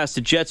parking pass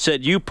to Jet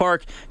Set U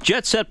Park.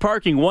 Jet Set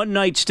Parking,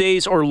 one-night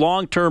stays or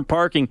long-term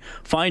parking.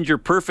 Find your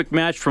perfect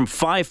match from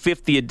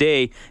 $5.50 a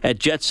day at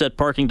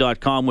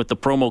jetsetparking.com with the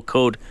promo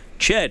code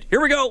CHED.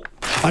 Here we go.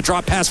 A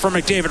drop pass from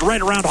McDavid right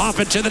around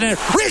Hoffman to the net.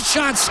 Wrist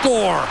shot,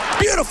 score.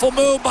 Beautiful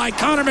move by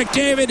Connor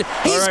McDavid.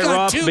 He's All right, got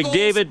Rob, 2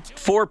 McDavid, goals.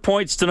 4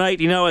 points tonight.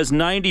 He now has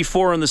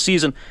 94 on the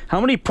season.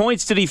 How many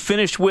points did he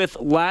finish with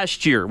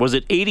last year? Was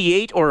it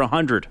 88 or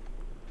 100?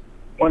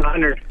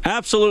 100.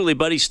 Absolutely,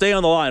 buddy. Stay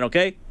on the line,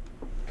 okay?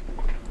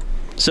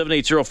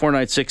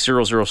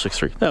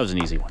 780-496-0063. That was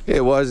an easy one.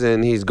 It was,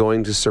 and he's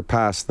going to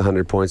surpass the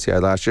 100 points he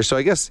had last year. So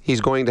I guess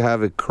he's going to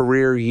have a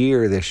career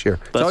year this year.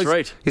 That's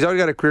right. He's already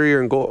got a career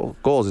year in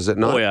goals, is it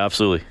not? Oh, yeah,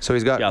 absolutely. So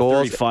he's got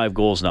goals. 35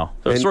 goals now.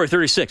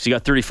 36. He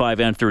got 35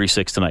 and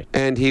 36 tonight.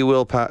 And he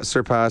will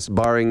surpass,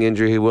 barring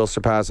injury, he will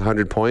surpass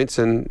 100 points.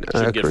 And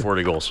should get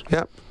 40 goals.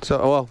 Yeah. So,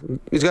 well,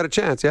 he's got a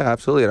chance. Yeah,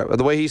 absolutely.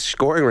 The way he's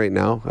scoring right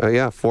now,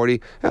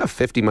 40,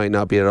 50 might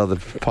not be another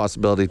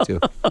possibility, too.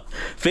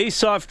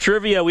 Face-off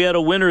trivia. We had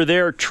a winner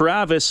there.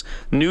 Travis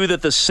knew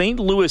that the St.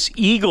 Louis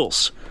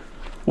Eagles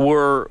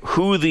were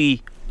who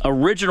the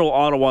original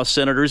Ottawa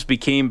Senators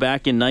became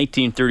back in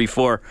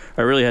 1934.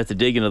 I really had to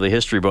dig into the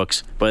history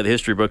books. By the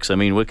history books, I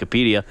mean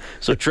Wikipedia.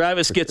 So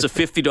Travis gets a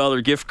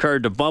 $50 gift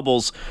card to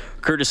Bubbles,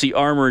 courtesy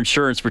Armor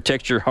Insurance.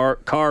 Protect your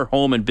car,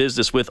 home, and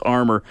business with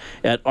Armor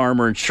at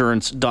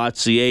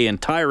armorinsurance.ca. And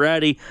Ty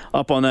Ratty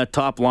up on that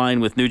top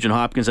line with Nugent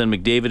Hopkins and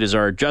McDavid is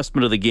our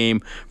adjustment of the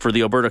game for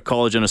the Alberta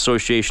College and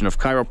Association of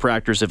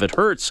Chiropractors. If it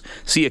hurts,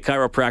 see a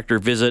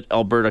chiropractor. Visit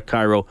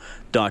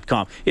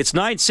albertachiro.com. It's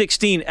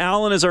 9:16.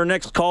 Alan is our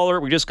next caller.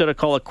 We just got to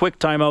call a quick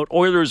timeout.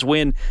 Oilers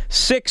win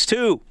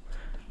 6-2.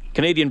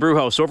 Canadian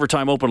Brewhouse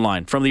Overtime Open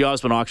Line from the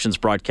Osmond Auctions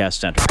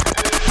Broadcast Center.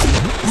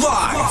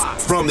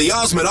 Live from the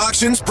Osmond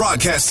Auctions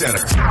Broadcast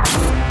Center.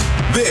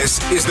 This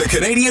is the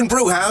Canadian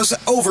Brewhouse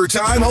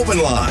Overtime Open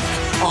Line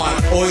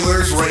on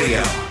Oilers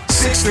Radio.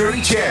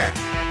 630 CHED.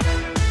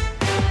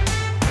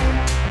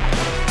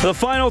 The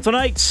final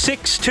tonight,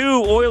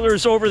 6-2.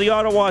 Oilers over the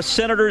Ottawa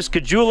Senators.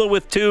 Caggiula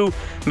with 2.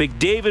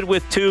 McDavid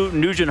with 2.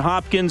 Nugent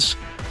Hopkins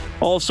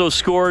also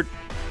scored.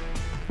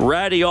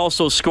 Ratty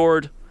also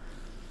scored.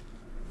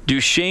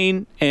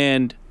 Duchesne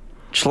and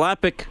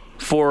Schlappick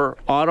for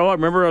Ottawa.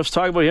 Remember I was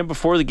talking about him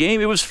before the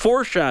game? It was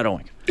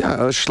foreshadowing.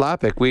 Yeah, it was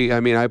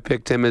Schlappick. I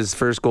picked him as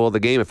first goal of the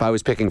game. If I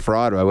was picking for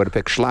Ottawa, I would have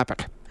picked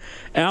Schlappick.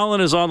 Alan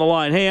is on the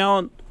line. Hey,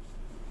 Alan.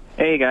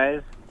 Hey,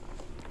 guys.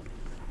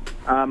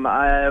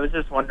 I was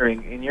just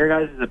wondering, in your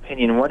guys'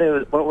 opinion, what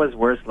was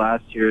worse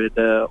last year,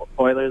 the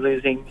Oilers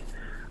losing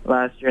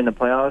last year in the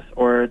playoffs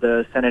or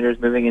the Senators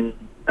moving in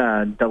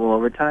double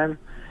overtime?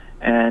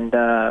 And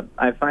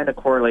I find a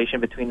correlation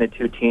between the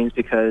two teams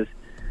because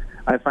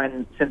I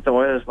find since the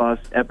Oilers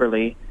lost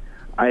Eberle,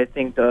 I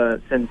think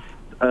since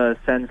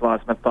Sens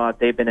lost Mathot,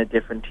 they've been a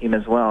different team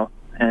as well.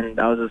 And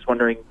I was just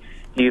wondering,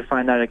 do you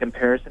find that a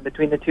comparison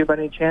between the two by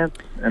any chance?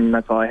 And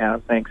that's all I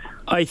have. Thanks.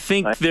 I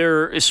think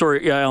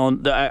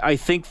Alan. I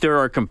think there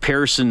are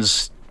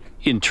comparisons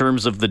in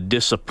terms of the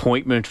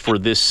disappointment for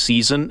this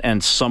season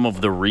and some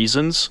of the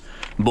reasons.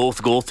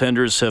 Both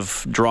goaltenders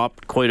have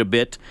dropped quite a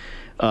bit.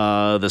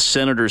 The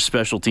Senators'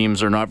 special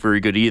teams are not very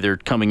good either.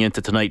 Coming into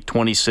tonight,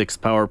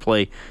 26th power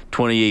play,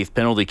 28th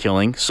penalty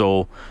killing.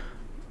 So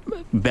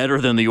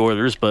better than the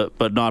Oilers,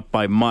 but not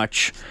by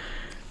much.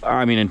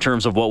 I mean, in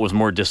terms of what was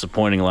more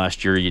disappointing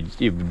last year,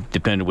 it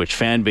depends which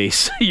fan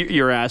base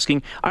you're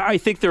asking. I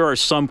think there are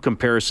some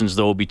comparisons,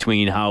 though,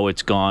 between how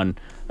it's gone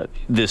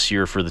this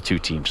year for the two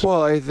teams.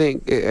 Well, I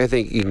think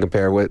you can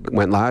compare what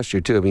went last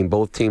year, too. I mean,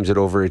 both teams had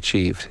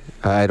overachieved.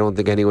 I don't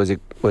think anyone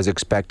was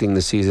expecting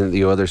the season that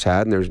the Oilers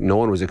had, and no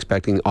one was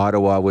expecting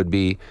Ottawa would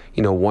be,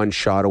 one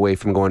shot away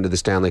from going to the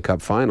Stanley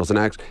Cup Finals,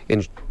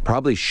 and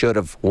probably should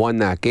have won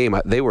that game.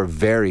 They were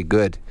very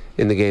good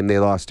in the game they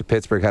lost to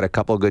Pittsburgh, had a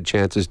couple good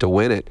chances to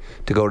win it,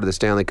 to go to the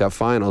Stanley Cup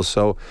Finals.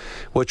 So,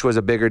 which was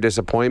a bigger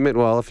disappointment?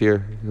 Well, if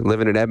you're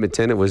living in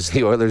Edmonton, it was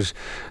the Oilers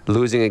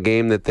losing a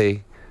game that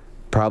they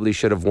probably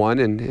should have won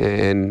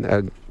and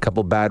a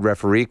couple bad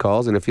referee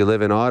calls. And if you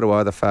live in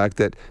Ottawa, the fact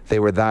that they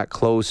were that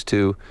close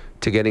to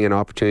getting an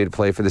opportunity to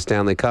play for the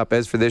Stanley Cup.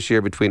 As for this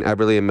year between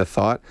Eberle and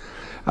Mathot,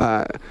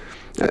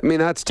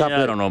 that's tough.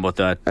 Yeah, I don't know about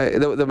that.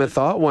 The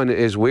Mathot one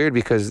is weird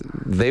because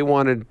they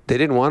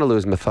didn't want to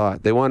lose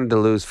Mathot. They wanted to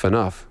lose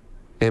Phaneuf.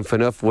 And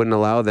Phaneuf wouldn't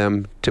allow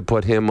them to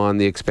put him on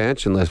the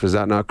expansion list. Was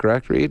that not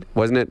correct, Reed?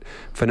 Wasn't it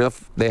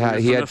Phaneuf?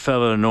 He had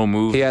a no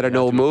movement. He had a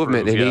no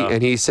movement,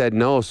 and he said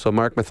no. So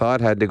Mark Mathot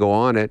had to go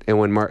on it. And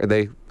when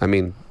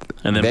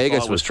and then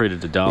Vegas was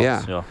traded to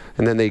Dallas. Yeah.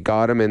 And then they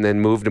got him and then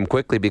moved him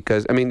quickly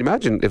because,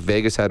 imagine if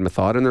Vegas had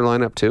Mathot in their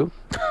lineup too.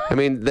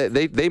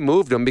 They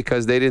moved him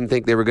because they didn't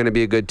think they were going to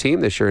be a good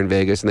team this year in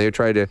Vegas, and they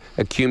tried to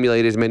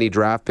accumulate as many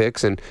draft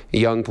picks and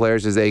young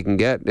players as they can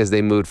get as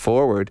they moved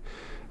forward.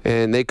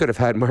 And they could have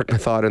had Mark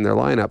Mathot in their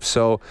lineup.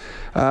 So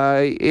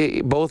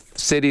both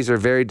cities are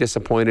very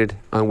disappointed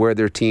on where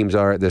their teams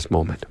are at this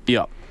moment.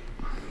 Yeah.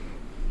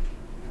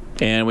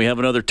 And we have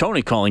another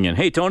Tony calling in.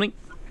 Hey, Tony.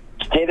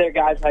 Hey there,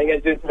 guys. How you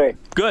guys doing today?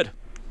 Good.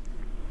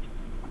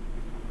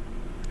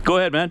 Go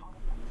ahead, man.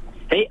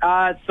 Hey,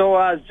 so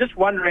I was just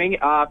wondering,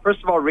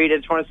 first of all, Reed, I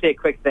just want to say a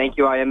quick thank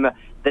you. I am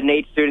the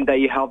Nate student that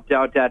you helped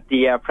out at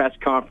the press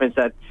conference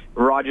at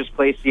Rogers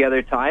Place the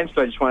other time,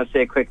 so I just want to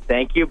say a quick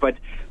thank you. But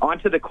on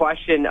to the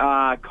question,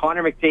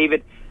 Connor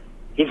McDavid,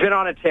 he's been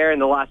on a tear in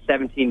the last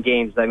 17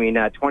 games. I mean,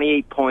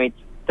 28 points,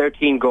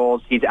 13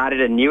 goals. He's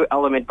added a new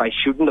element by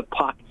shooting the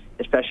puck,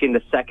 especially in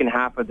the second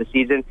half of the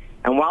season.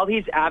 And while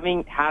he's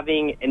having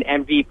an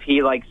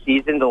MVP-like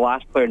season, the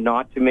last player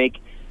not to make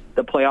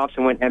the playoffs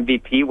and win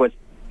MVP was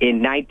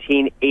in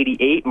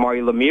 1988,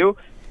 Mario Lemieux.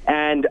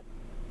 And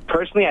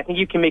personally, I think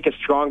you can make a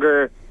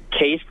stronger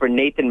case for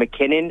Nathan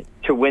MacKinnon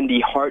to win the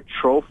Hart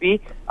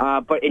Trophy.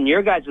 But in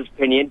your guys'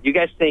 opinion, do you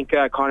guys think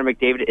Connor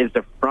McDavid is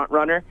the front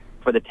runner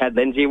for the Ted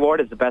Lindsay Award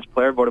as the best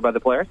player voted by the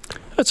players?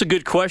 That's a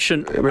good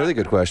question. A really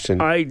good question.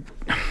 I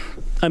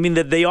mean,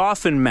 that they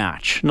often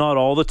match. Not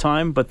all the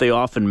time, but they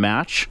often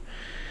match.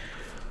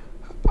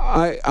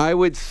 I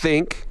would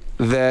think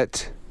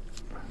that,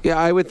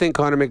 I would think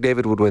Connor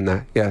McDavid would win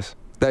that, yes.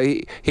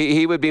 That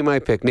he would be my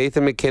pick.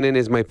 Nathan MacKinnon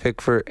is my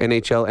pick for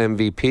NHL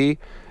MVP,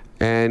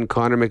 and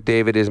Connor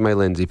McDavid is my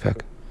Lindsay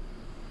pick.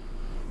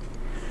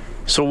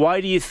 So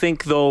why do you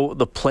think, though,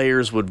 the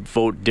players would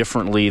vote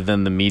differently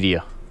than the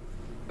media?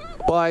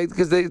 Well, I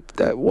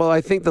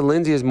think the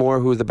Lindsay is more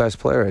who the best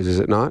player is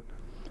it not?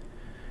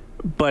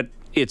 But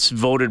it's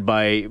voted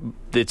by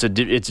it's a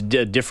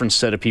different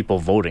set of people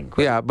voting.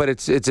 Yeah, but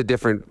it's a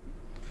different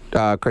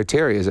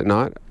criteria, is it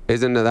not?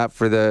 Isn't that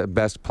for the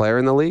best player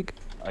in the league?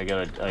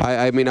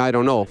 I mean, I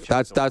don't know.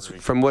 That's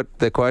from what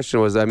the question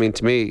was. I mean,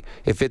 to me,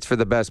 if it's for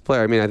the best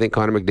player, I mean, I think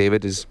Connor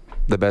McDavid is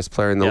the best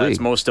player in the league. It's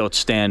most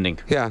outstanding.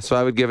 Yeah, so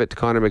I would give it to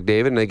Connor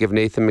McDavid, and I give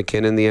Nathan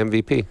MacKinnon the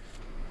MVP.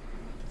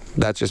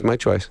 That's just my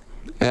choice.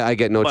 I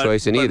get no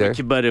choice in either.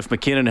 But if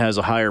MacKinnon has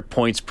a higher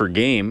points per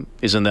game,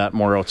 isn't that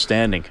more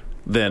outstanding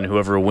than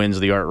whoever wins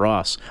the Art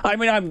Ross? I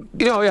mean, I'm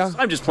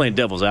just playing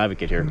devil's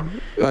advocate here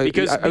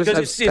because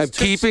I'm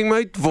keeping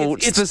my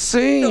votes the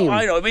same. No,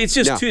 I know. I mean,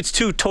 it's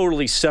two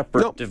totally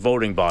separate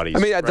voting bodies. I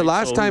mean, right? the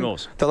last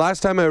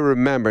time I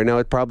remember, now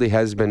it probably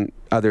has been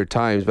other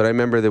times, but I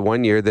remember the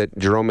one year that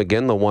Jerome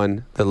McGinley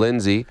won the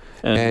Lindsay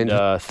and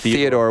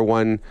Theodore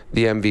won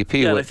the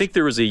MVP. Yeah, I think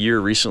there was a year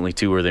recently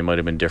too where they might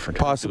have been different.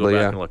 Possibly,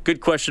 yeah. Good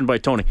question by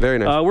Tony. Very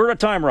nice. We're out of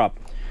time, Rob.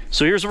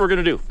 So here's what we're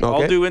going to do. Okay.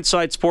 I'll do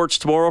Inside Sports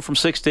tomorrow from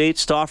 6 to 8.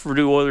 Stauffer will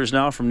do Oilers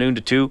Now from noon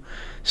to 2.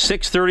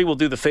 6:30 we'll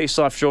do the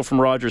Face-Off show from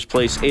Rogers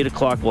Place. 8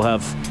 o'clock we'll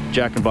have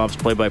Jack and Bob's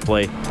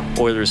play-by-play,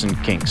 Oilers and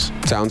Kings.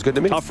 Sounds good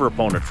to me. Tougher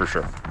opponent for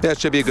sure. Yeah, it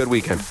should be a good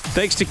weekend.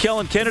 Thanks to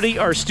Kellen Kennedy,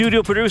 our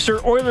studio producer.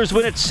 Oilers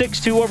win at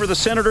 6-2 over the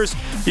Senators.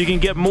 You can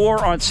get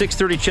more on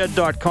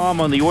 630ched.com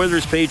on the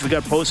Oilers page. We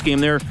got post-game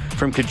there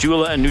from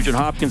Kajula and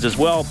Nugent-Hopkins as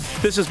well.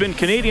 This has been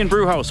Canadian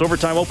Brewhouse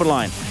Overtime Open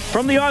Line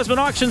from the Osmond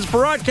Auctions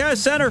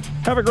Broadcast Center.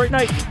 Have a great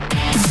night.